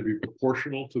crime had to be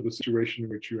proportional to the situation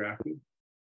in which you acted.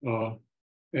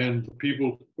 And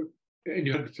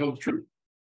you had to tell the truth.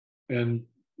 And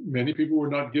many people were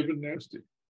not given amnesty.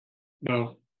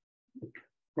 Now, the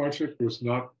project was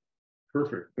not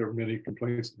perfect. There were many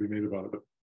complaints to be made about it, but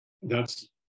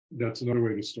that's another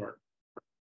way to start.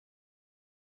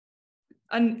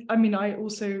 And I mean, I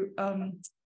also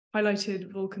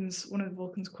highlighted one of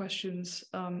Volkan's questions,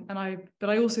 but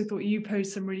I also thought you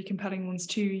posed some really compelling ones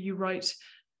too. You write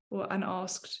and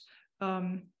asked,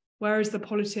 Where is the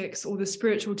politics or the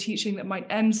spiritual teaching that might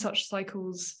end such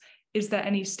cycles? Is there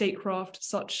any statecraft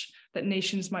such that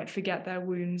nations might forget their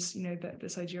wounds? You know,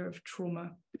 this idea of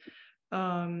trauma.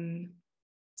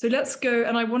 So let's go,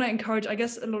 and I want to encourage, I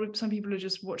guess some people are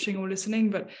just watching or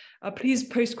listening, but please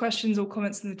post questions or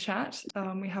comments in the chat.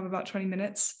 We have about 20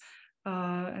 minutes,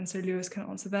 and so Lewis can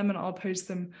answer them and I'll post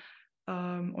them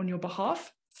on your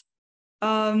behalf.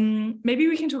 Maybe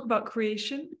we can talk about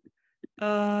creation.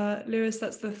 Lewis,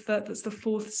 that's the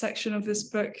fourth section of this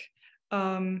book.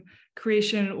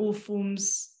 Creation in all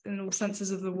forms, in all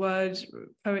senses of the word,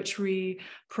 poetry,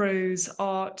 prose,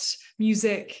 art,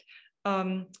 music.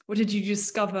 What did you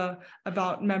discover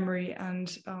about memory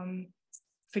and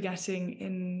forgetting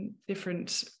in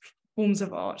different forms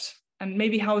of art? And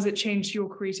maybe how has it changed your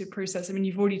creative process? I mean,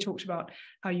 you've already talked about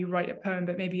how you write a poem,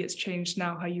 but maybe it's changed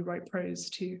now how you write prose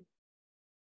too.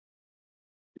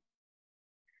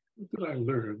 What did I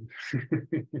learn?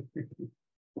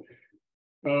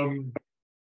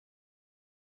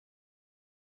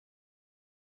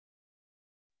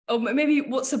 Oh, maybe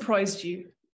what surprised you,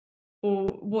 or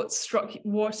what struck you,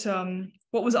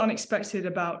 what was unexpected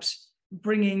about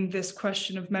bringing this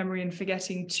question of memory and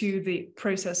forgetting to the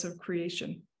process of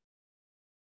creation?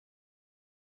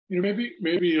 You know,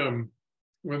 maybe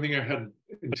one thing I hadn't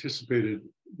anticipated,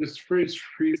 this phrase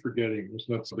 "free forgetting" was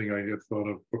not something I had thought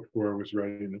of before I was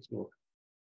writing this book,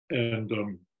 and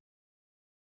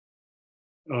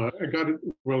I got it.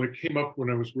 Well, it came up when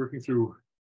I was working through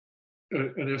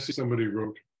an essay somebody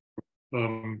wrote,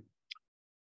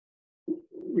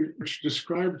 which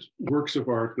described works of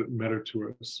art that matter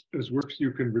to us as works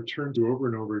you can return to over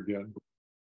and over again.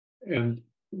 And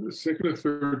the second or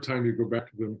third time you go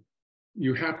back to them,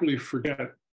 you happily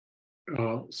forget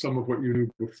some of what you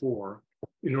knew before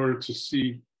in order to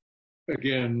see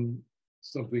again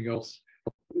something else.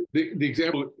 The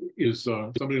example is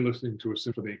somebody listening to a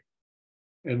symphony.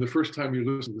 And the first time you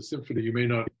listen to the symphony,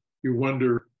 you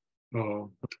wonder,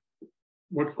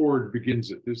 what chord begins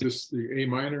it? Is this the A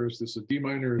minor? Is this a D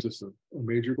minor? Is this a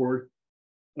major chord?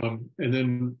 And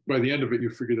then by the end of it, you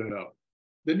figure that out.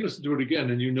 Then you listen to it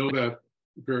again and you know that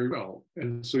very well.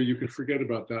 And so you can forget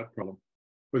about that problem.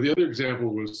 But the other example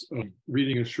was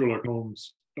reading a Sherlock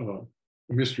Holmes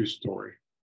mystery story.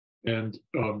 And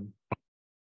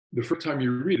the first time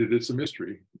you read it, it's a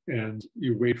mystery. And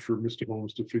you wait for Mr.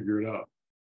 Holmes to figure it out.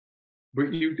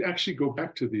 But you actually go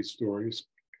back to these stories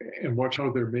and watch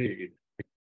how they're made.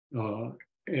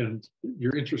 And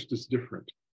your interest is different.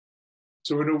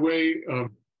 So in a way,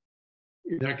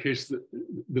 in that case,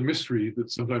 the mystery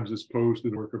that sometimes is posed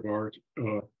in a work of art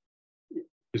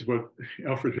is what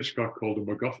Alfred Hitchcock called a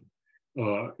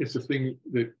MacGuffin. It's a thing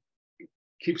that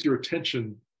keeps your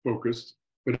attention focused,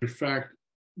 but in fact,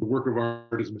 the work of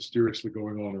art is mysteriously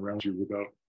going on around you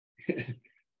without.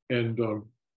 And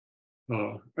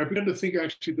I began to think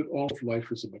actually that all of life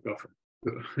is a MacGuffin.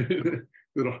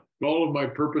 That all of my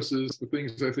purposes, the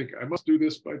things I think I must do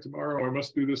this by tomorrow, I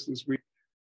must do this week,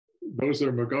 those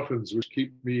are MacGuffins which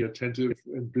keep me attentive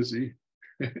and busy.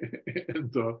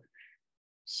 And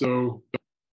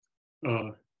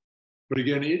but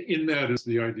again, in that is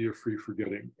the idea of free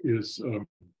forgetting, is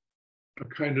a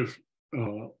kind of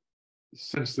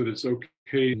sense that it's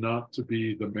okay not to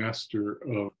be the master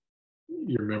of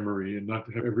your memory and not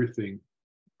to have everything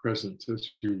present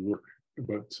as you work,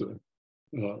 but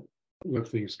let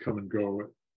things come and go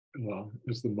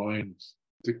as the mind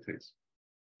dictates.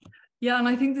 Yeah, and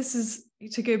I think this is,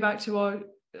 to go back to our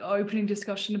opening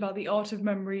discussion about the art of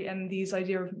memory and these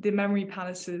idea of the memory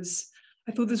palaces.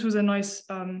 I thought this was a nice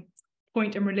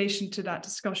point in relation to that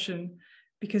discussion,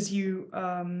 because you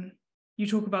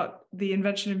talk about the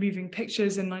invention of moving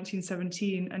pictures in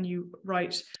 1917, and you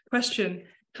write, question,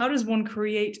 how does one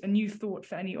create a new thought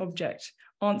for any object?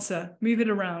 Answer, move it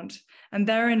around. And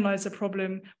therein lies a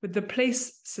problem with the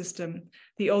place system,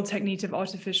 the old technique of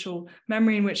artificial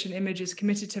memory in which an image is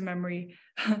committed to memory,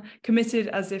 committed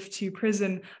as if to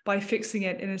prison by fixing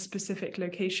it in a specific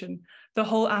location. The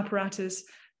whole apparatus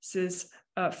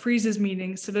freezes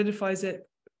meaning, solidifies it,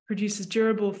 produces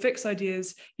durable, fixed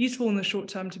ideas, useful in the short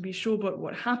term to be sure, but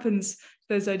what happens to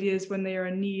those ideas when they are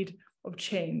in need of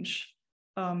change?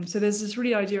 So there's this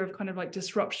really idea of kind of like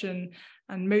disruption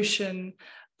and motion.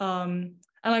 And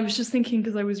I was just thinking,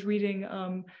 because I was reading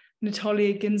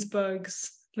Natalia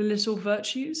Ginzburg's The Little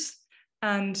Virtues,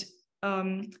 and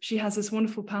she has this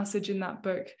wonderful passage in that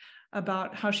book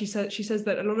about how she says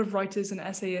that a lot of writers and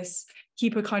essayists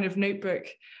keep a kind of notebook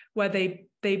where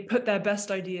they put their best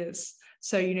ideas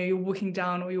So, you're walking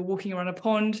down or you're walking around a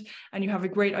pond and you have a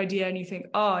great idea and you think,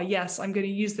 yes, I'm going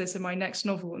to use this in my next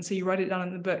novel. And so you write it down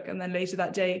in the book. And then later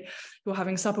that day, you're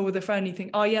having supper with a friend and you think,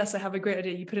 yes, I have a great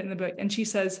idea. You put it in the book. And she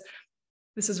says,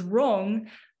 this is wrong.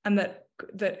 And that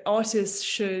artists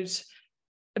should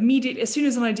immediately, as soon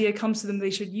as an idea comes to them,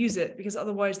 they should use it, because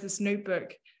otherwise this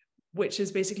notebook, which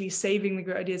is basically saving the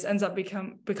great ideas, ends up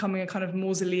becoming a kind of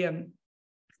mausoleum.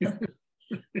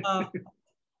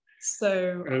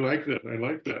 So I like that.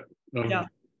 Yeah.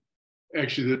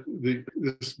 Actually,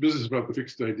 this business about the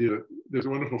fixed idea, there's a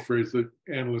wonderful phrase that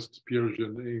analyst Pierre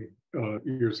Genet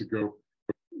years ago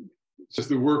says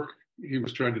the work he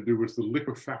was trying to do was the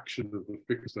liquefaction of the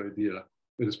fixed idea.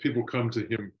 That is, people come to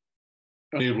him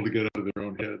unable to get out of their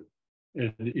own head,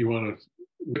 and you want to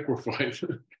liquefy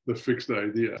the fixed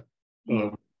idea.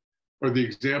 Or the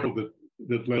example that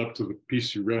led up to the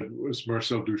piece you read was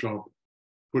Marcel Duchamp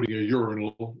putting a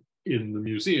urinal in the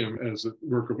museum as a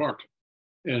work of art.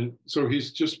 And so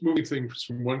he's just moving things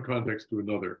from one context to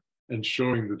another and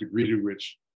showing the degree to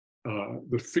which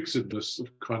the fixedness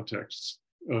of contexts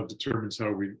determines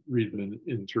how we read them and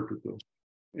interpret them.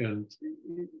 And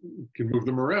you can move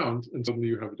them around and suddenly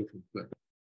you have a different thing.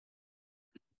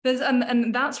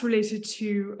 And that's related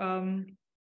to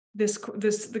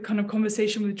the kind of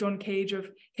conversation with John Cage of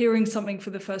hearing something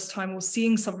for the first time or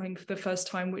seeing something for the first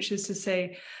time, which is to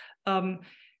say,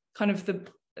 kind of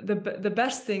the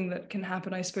best thing that can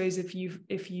happen, I suppose, if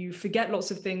you forget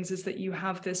lots of things, is that you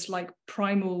have this like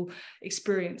primal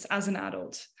experience as an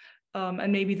adult.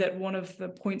 And maybe that one of the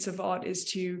points of art is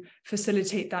to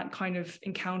facilitate that kind of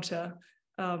encounter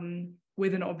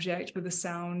with an object, with a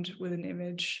sound, with an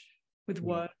image, with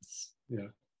words.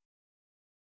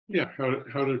 Yeah,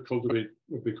 how to cultivate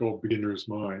what they call beginner's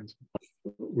mind,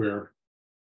 where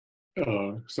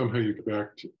somehow you get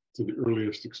back to the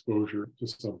earliest exposure to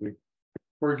something.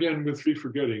 Or again, with free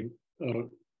forgetting,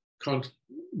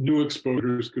 new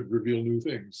exposures could reveal new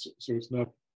things. So it's not,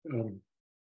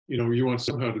 you want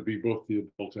somehow to be both the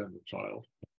adult and the child.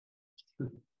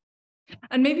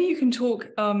 And maybe you can talk,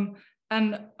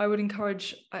 and I would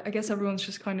encourage, I guess everyone's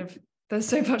just kind of, there's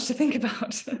so much to think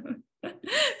about.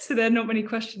 So there are not many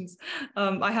questions.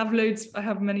 I have loads, I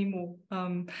have many more,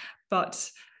 but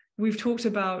we've talked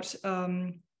about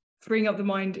freeing up the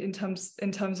mind in terms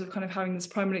of kind of having this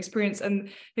primal experience.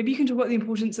 And maybe you can talk about the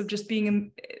importance of just being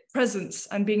in presence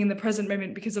and being in the present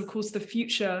moment, because of course the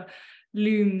future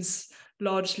looms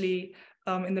largely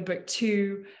in the book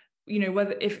too.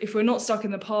 Whether if we're not stuck in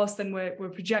the past, then we're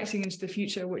projecting into the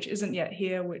future, which isn't yet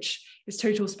here, which is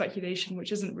total speculation,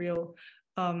 which isn't real.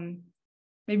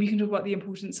 Maybe you can talk about the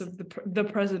importance of the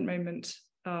present moment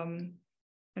and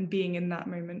being in that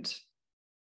moment.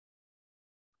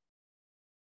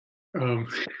 Well,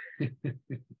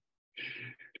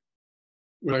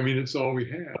 I mean, it's all we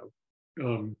have.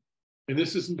 And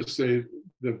this isn't to say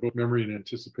that both memory and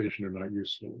anticipation are not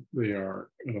useful. They are.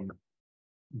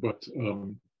 But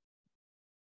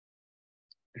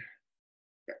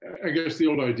I guess the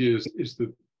old idea is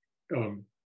that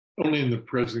only in the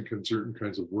present can certain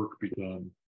kinds of work be done.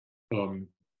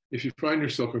 If you find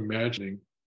yourself imagining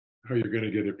how you're going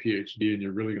to get a PhD and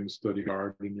you're really going to study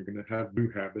hard and you're going to have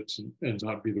new habits and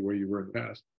not be the way you were in the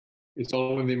past, it's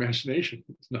all in the imagination.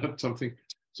 It's not something.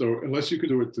 So unless you can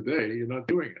do it today, you're not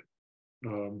doing it.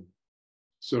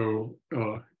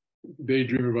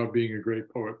 Daydream about being a great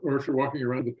poet, or if you're walking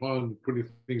around the pond putting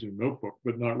things in a notebook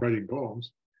but not writing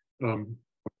poems, again,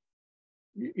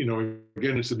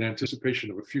 it's an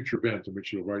anticipation of a future event in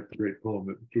which you'll write the great poem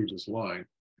that includes this line.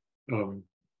 The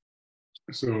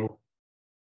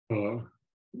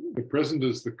present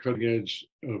is the cutting edge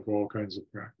of all kinds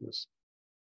of practice.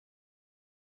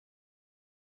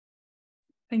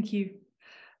 Thank you.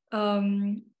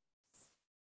 I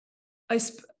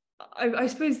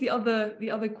suppose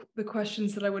the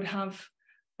questions that I would have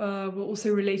were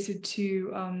also related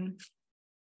to,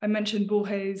 I mentioned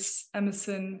Borges,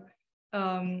 Emerson,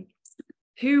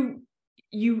 who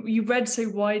you read so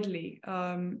widely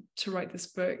to write this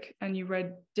book, and you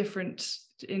read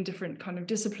in different kind of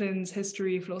disciplines: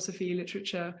 history, philosophy,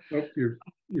 literature. Oh, you're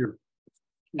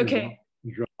okay.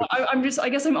 I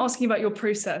guess I'm asking about your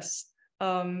process.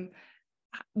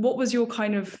 What was the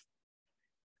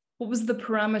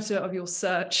parameter of your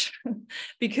search?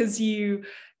 Because you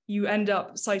end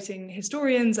up citing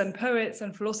historians and poets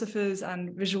and philosophers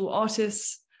and visual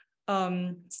artists.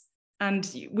 And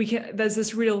there's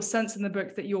this real sense in the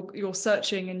book that you're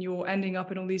searching and you're ending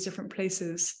up in all these different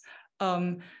places.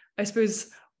 I suppose,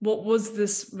 what was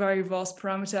this very vast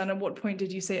parameter, and at what point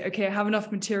did you say, okay, I have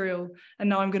enough material and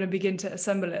now I'm going to begin to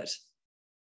assemble it?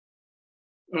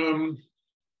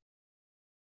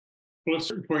 Well, at a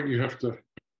certain point, you have to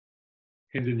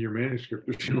hand in your manuscript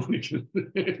if you want to,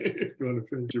 if you want to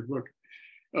finish your book.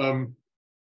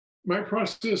 My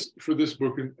process for this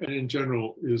book and in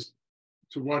general is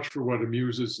to watch for what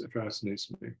amuses and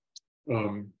fascinates me,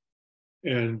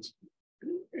 and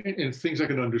things I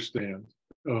can understand.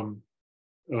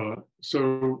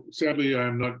 So sadly,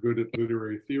 I'm not good at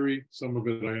literary theory. Some of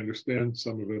it I understand,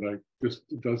 some of it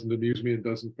it doesn't amuse me, it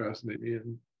doesn't fascinate me,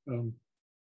 and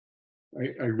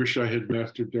I wish I had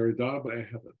mastered Derrida, but I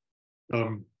haven't.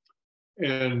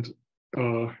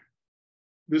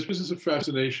 This business of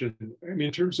fascination, I mean,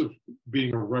 in terms of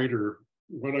being a writer,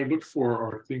 what I look for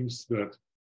are things that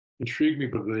intrigue me,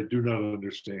 but that I do not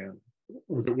understand,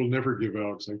 or that will never give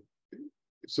out.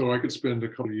 So I could spend a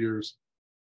couple of years,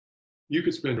 you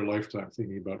could spend a lifetime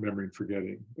thinking about memory and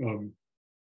forgetting.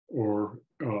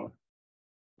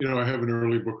 I have an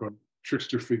early book on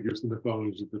trickster figures, the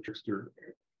mythology of the trickster.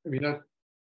 I mean, that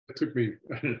took me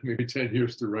maybe 10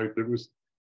 years to write.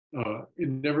 It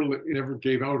never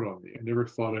gave out on me. I never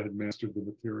thought I had mastered the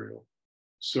material.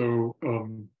 So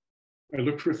I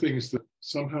look for things that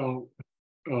somehow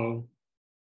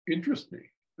interest me.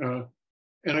 And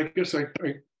I guess I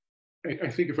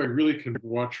think if I really can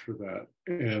watch for that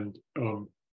and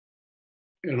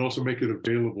also make it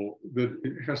available, that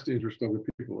it has to interest other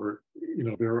people, or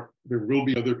there will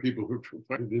be other people who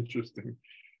find it interesting.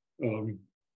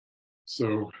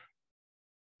 So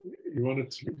you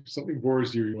want to something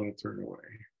bores you, you want to turn away.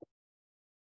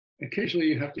 Occasionally,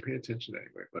 you have to pay attention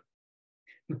anyway. But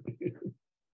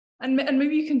and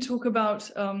maybe you can talk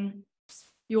about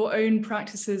your own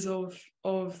practices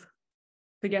of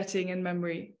forgetting and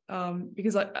memory,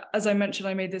 because as I mentioned,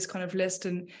 I made this kind of list.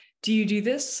 And do you do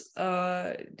this?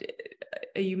 Are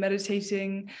you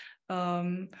meditating?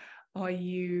 Are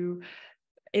you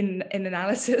in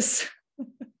analysis?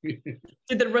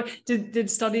 Did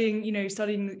studying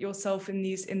yourself in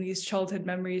these childhood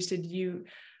memories, did you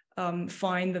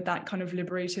find that kind of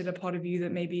liberated a part of you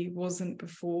that maybe wasn't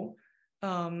before?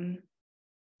 Did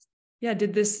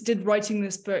writing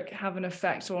this book have an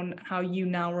effect on how you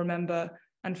now remember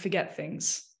and forget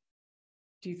things,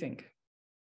 do you think?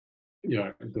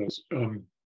 Yeah, it does. I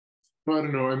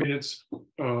don't know. I mean, it's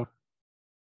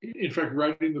in fact,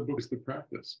 writing the book is the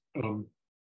practice, and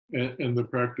the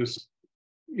practice.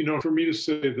 For me to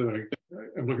say that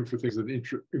I'm looking for things that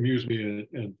amuse me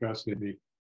and fascinate me,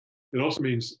 it also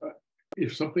means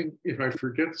if I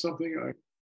forget something,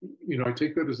 I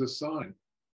take that as a sign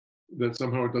that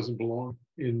somehow it doesn't belong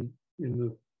in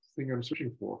the thing I'm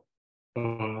searching for.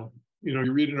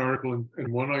 You read an article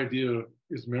and one idea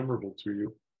is memorable to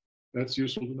you, that's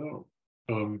useful to know.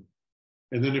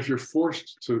 And then if you're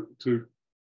forced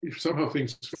if somehow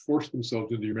things force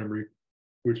themselves into your memory,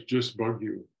 which just bug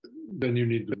you, then you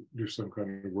need to do some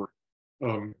kind of work.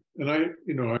 And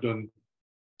I've done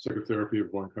psychotherapy of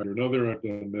one kind or another. I've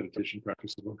done meditation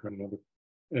practice of one kind or another.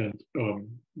 And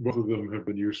both of them have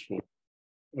been useful.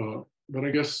 But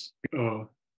I guess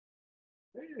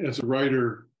as a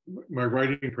writer, my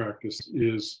writing practice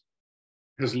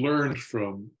has learned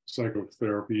from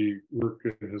psychotherapy work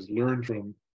and has learned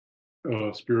from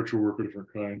spiritual work of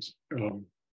different kinds.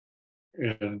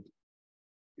 And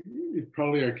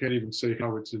I can't even say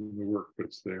how it's in the work, but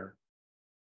it's there.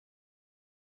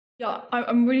 Yeah,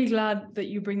 I'm really glad that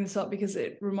you bring this up, because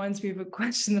it reminds me of a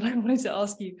question that I wanted to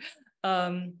ask you,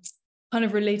 kind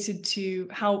of related to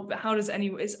how does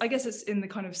anyone, I guess it's in the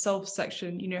kind of self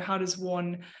section, how does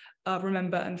one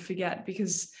remember and forget?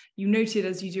 Because you noted,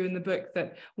 as you do in the book,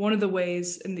 that one of the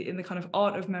ways in the kind of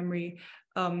art of memory,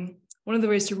 one of the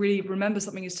ways to really remember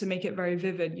something is to make it very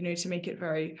vivid, to make it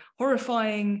very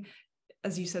horrifying,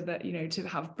 as you said, that to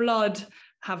have blood,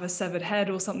 have a severed head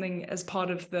or something as part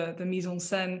of the mise en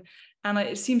scène. And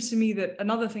it seems to me that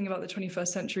another thing about the 21st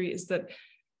century is that,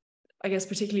 I guess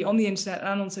particularly on the internet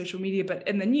and on social media, but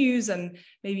in the news and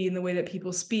maybe in the way that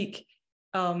people speak,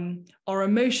 our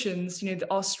emotions,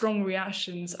 our strong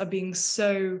reactions are being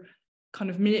so kind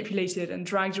of manipulated and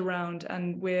dragged around,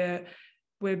 and we're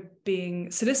being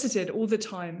solicited all the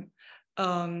time.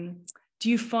 Do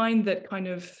you find that kind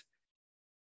of,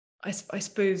 I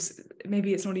suppose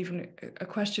maybe it's not even a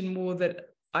question, more that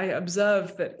I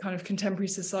observe that kind of contemporary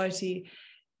society,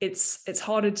 it's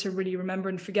harder to really remember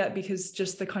and forget, because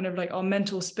just the kind of like our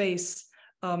mental space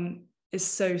is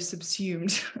so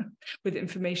subsumed with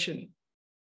information.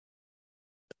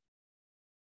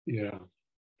 Yeah.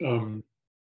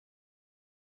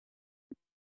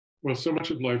 Well, so much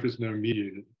of life is now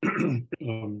mediated. I've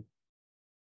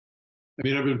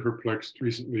been perplexed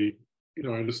recently.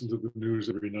 I listen to the news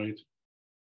every night,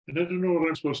 and I don't know what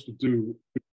I'm supposed to do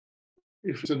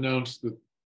if it's announced that,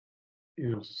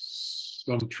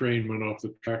 some train went off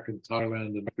the track in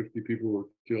Thailand and 50 people were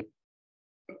killed.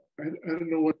 I don't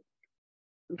know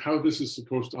how this is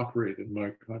supposed to operate in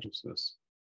my consciousness.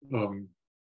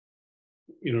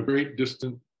 Very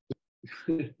distant,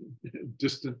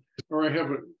 or I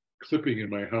have a clipping in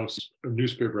my house, a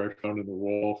newspaper I found in the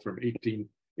wall from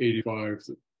 1885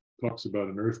 that talks about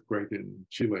an earthquake in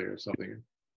Chile or something.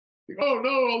 Oh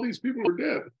no, all these people are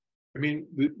dead. I mean,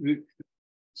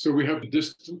 so we have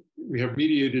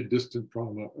mediated distant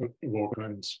trauma of all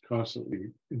kinds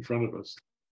constantly in front of us.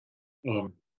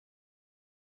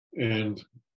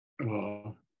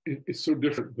 It's so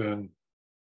different than,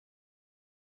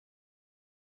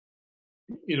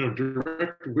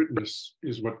 direct witness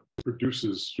is what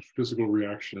produces physical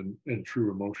reaction and true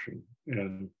emotion.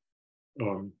 And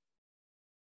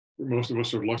most of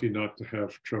us are lucky not to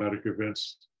have traumatic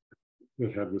events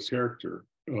that have this character.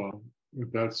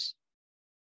 But that's,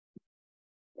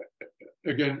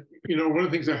 again, one of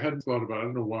the things I hadn't thought about, I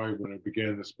don't know why when I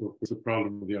began this book, was the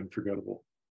problem of the unforgettable.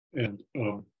 And,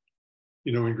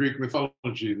 in Greek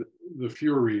mythology, the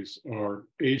Furies are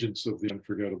agents of the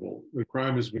unforgettable. The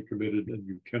crime has been committed and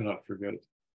you cannot forget it.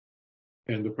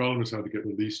 And the problem is how to get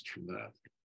released from that.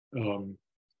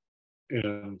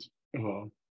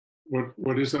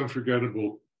 What is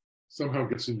unforgettable somehow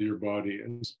gets into your body.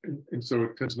 And so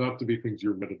it tends not to be things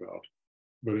you're read about,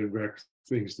 but in fact,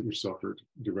 things that you suffered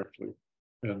directly.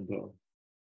 And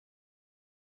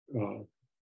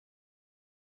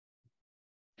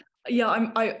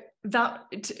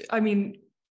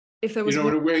if there was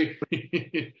in a way,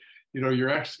 you're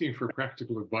asking for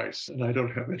practical advice, and I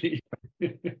don't have any.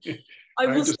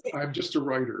 I'm just a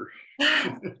writer.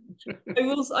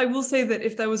 I will say that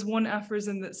if there was one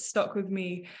aphorism that stuck with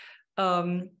me,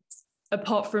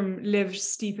 apart from live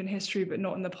steep in history but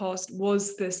not in the past,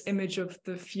 was this image of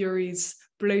the Furies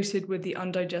bloated with the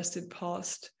undigested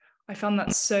past. I found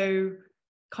that so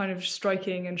kind of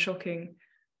striking and shocking.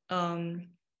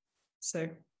 So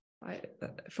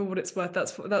for what it's worth,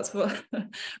 that's what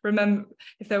remember,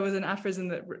 if there was an aphorism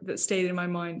that stayed in my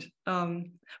mind.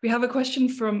 We have a question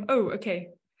from, two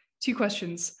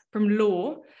questions from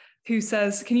Law, who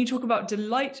says, can you talk about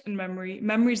delight and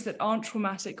memories that aren't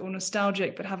traumatic or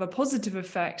nostalgic, but have a positive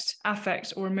affect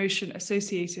or emotion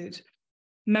associated,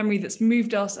 memory that's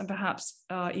moved us and perhaps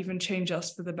even changed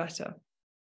us for the better?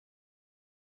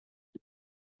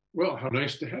 Well, how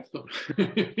nice to have them.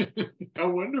 How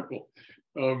wonderful.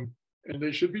 And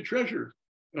they should be treasured.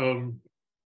 I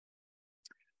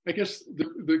guess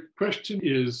the question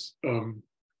is, to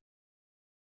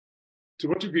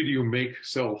what degree do you make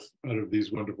self out of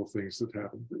these wonderful things that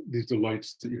happen, these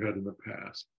delights that you had in the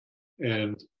past?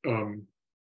 And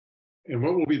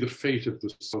what will be the fate of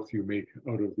the self you make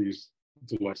out of these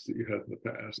delights that you had in the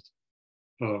past?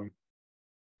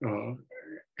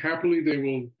 Happily, they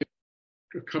will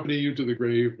accompany you to the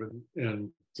grave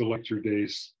and delight your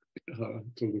days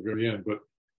till the very end. But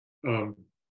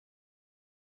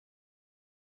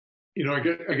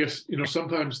I guess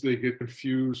sometimes they get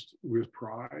confused with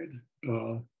pride.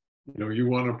 You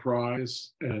won a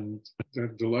prize and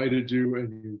that delighted you,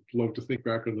 and you love to think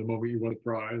back on the moment you won a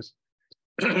prize.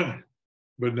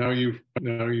 But now you're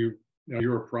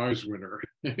a prize winner.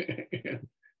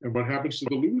 And what happens to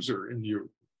the loser in you?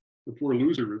 The poor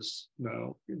loser is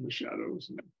now in the shadows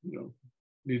and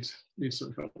needs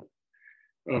some help.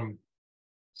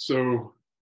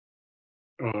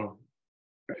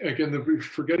 Again, the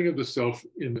forgetting of the self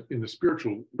in the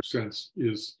spiritual sense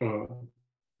is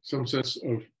some sense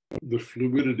of the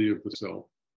fluidity of the self,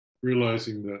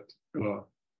 realizing that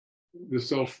the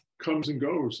self comes and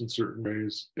goes in certain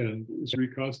ways and is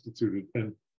reconstituted,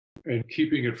 and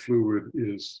keeping it fluid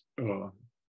is the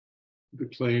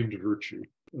claimed virtue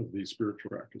of these spiritual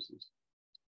practices.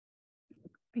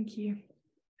 Thank you.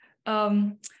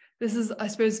 This is, I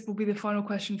suppose, will be the final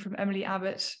question from Emily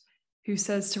Abbott, who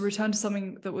says, to return to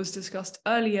something that was discussed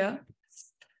earlier,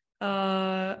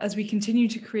 as we continue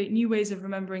to create new ways of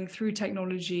remembering through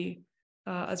technology,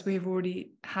 as we have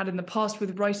already had in the past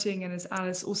with writing, and as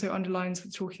Alice also underlines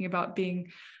with talking about being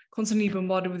constantly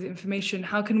bombarded with information,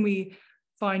 how can we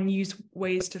find new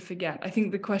ways to forget? I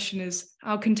think the question is,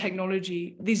 how can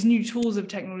technology, these new tools of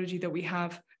technology that we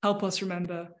have, help us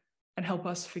remember and help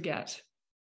us forget?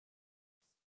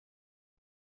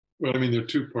 Well, there are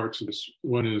two parts of this.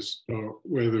 One is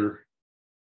whether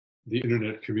the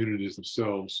internet communities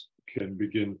themselves can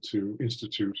begin to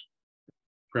institute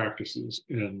practices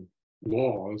and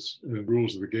laws and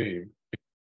rules of the game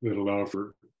that allow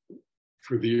for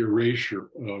the erasure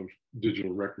of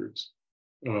digital records.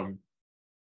 And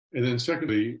then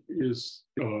secondly is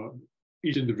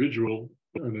each individual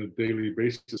on a daily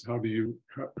basis, how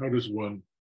does one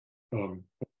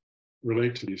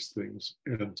relate to these things?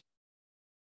 And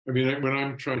I mean, when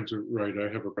I'm trying to write, I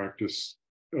have a practice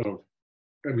of,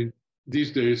 I mean,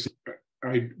 these days,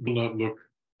 I will not look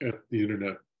at the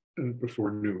internet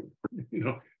before noon. You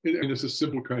know, and it's a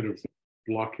simple kind of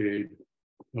blockade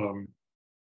to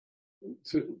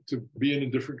be in a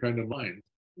different kind of mind,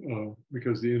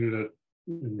 because the internet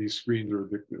and these screens are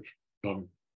addictive.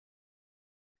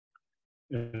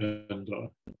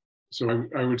 So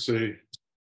I would say,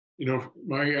 you know,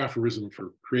 my aphorism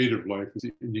for creative life is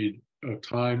you need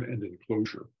time and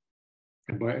enclosure.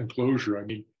 And by enclosure, I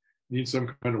mean, you need some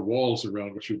kind of walls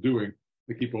around what you're doing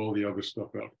to keep all the other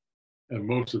stuff out. And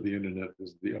most of the internet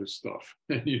is the other stuff.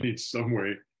 And you need some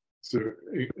way to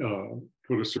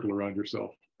put a circle around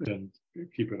yourself and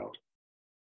keep it out.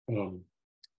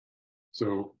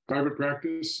 So private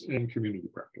practice and community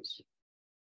practice.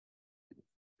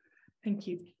 Thank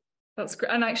you. That's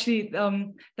great. And actually,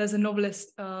 there's a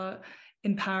novelist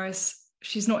in Paris.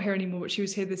 She's not here anymore, but she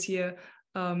was here this year,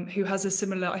 who has a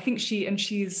similar, I think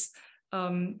she's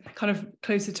kind of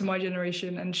closer to my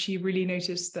generation, and she really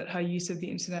noticed that her use of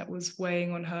the internet was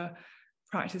weighing on her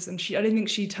practice. And I don't think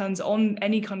she turns on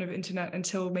any kind of internet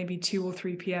until maybe 2 or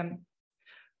 3 p.m.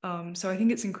 So I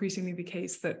think it's increasingly the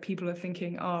case that people are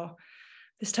thinking,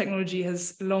 this technology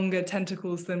has longer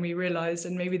tentacles than we realized,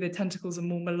 and maybe the tentacles are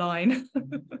more malign.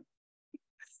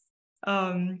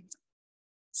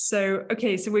 So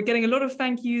we're getting a lot of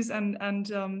thank yous, and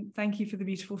thank you for the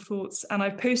beautiful thoughts. And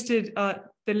I've posted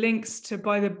the links to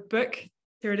buy the book.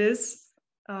 Here it is,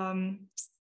 A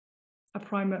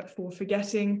Primer for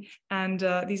Forgetting. And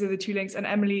these are the 2 links. And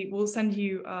Emily will send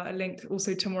you a link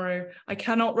also tomorrow. I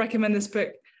cannot recommend this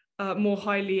book more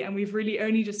highly, and we've really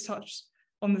only just touched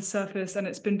on the surface, and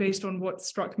it's been based on what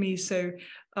struck me. So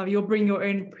you'll bring your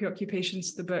own preoccupations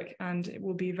to the book, and it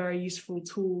will be a very useful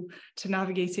tool to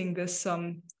navigating this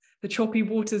the choppy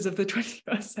waters of the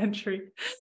 21st century.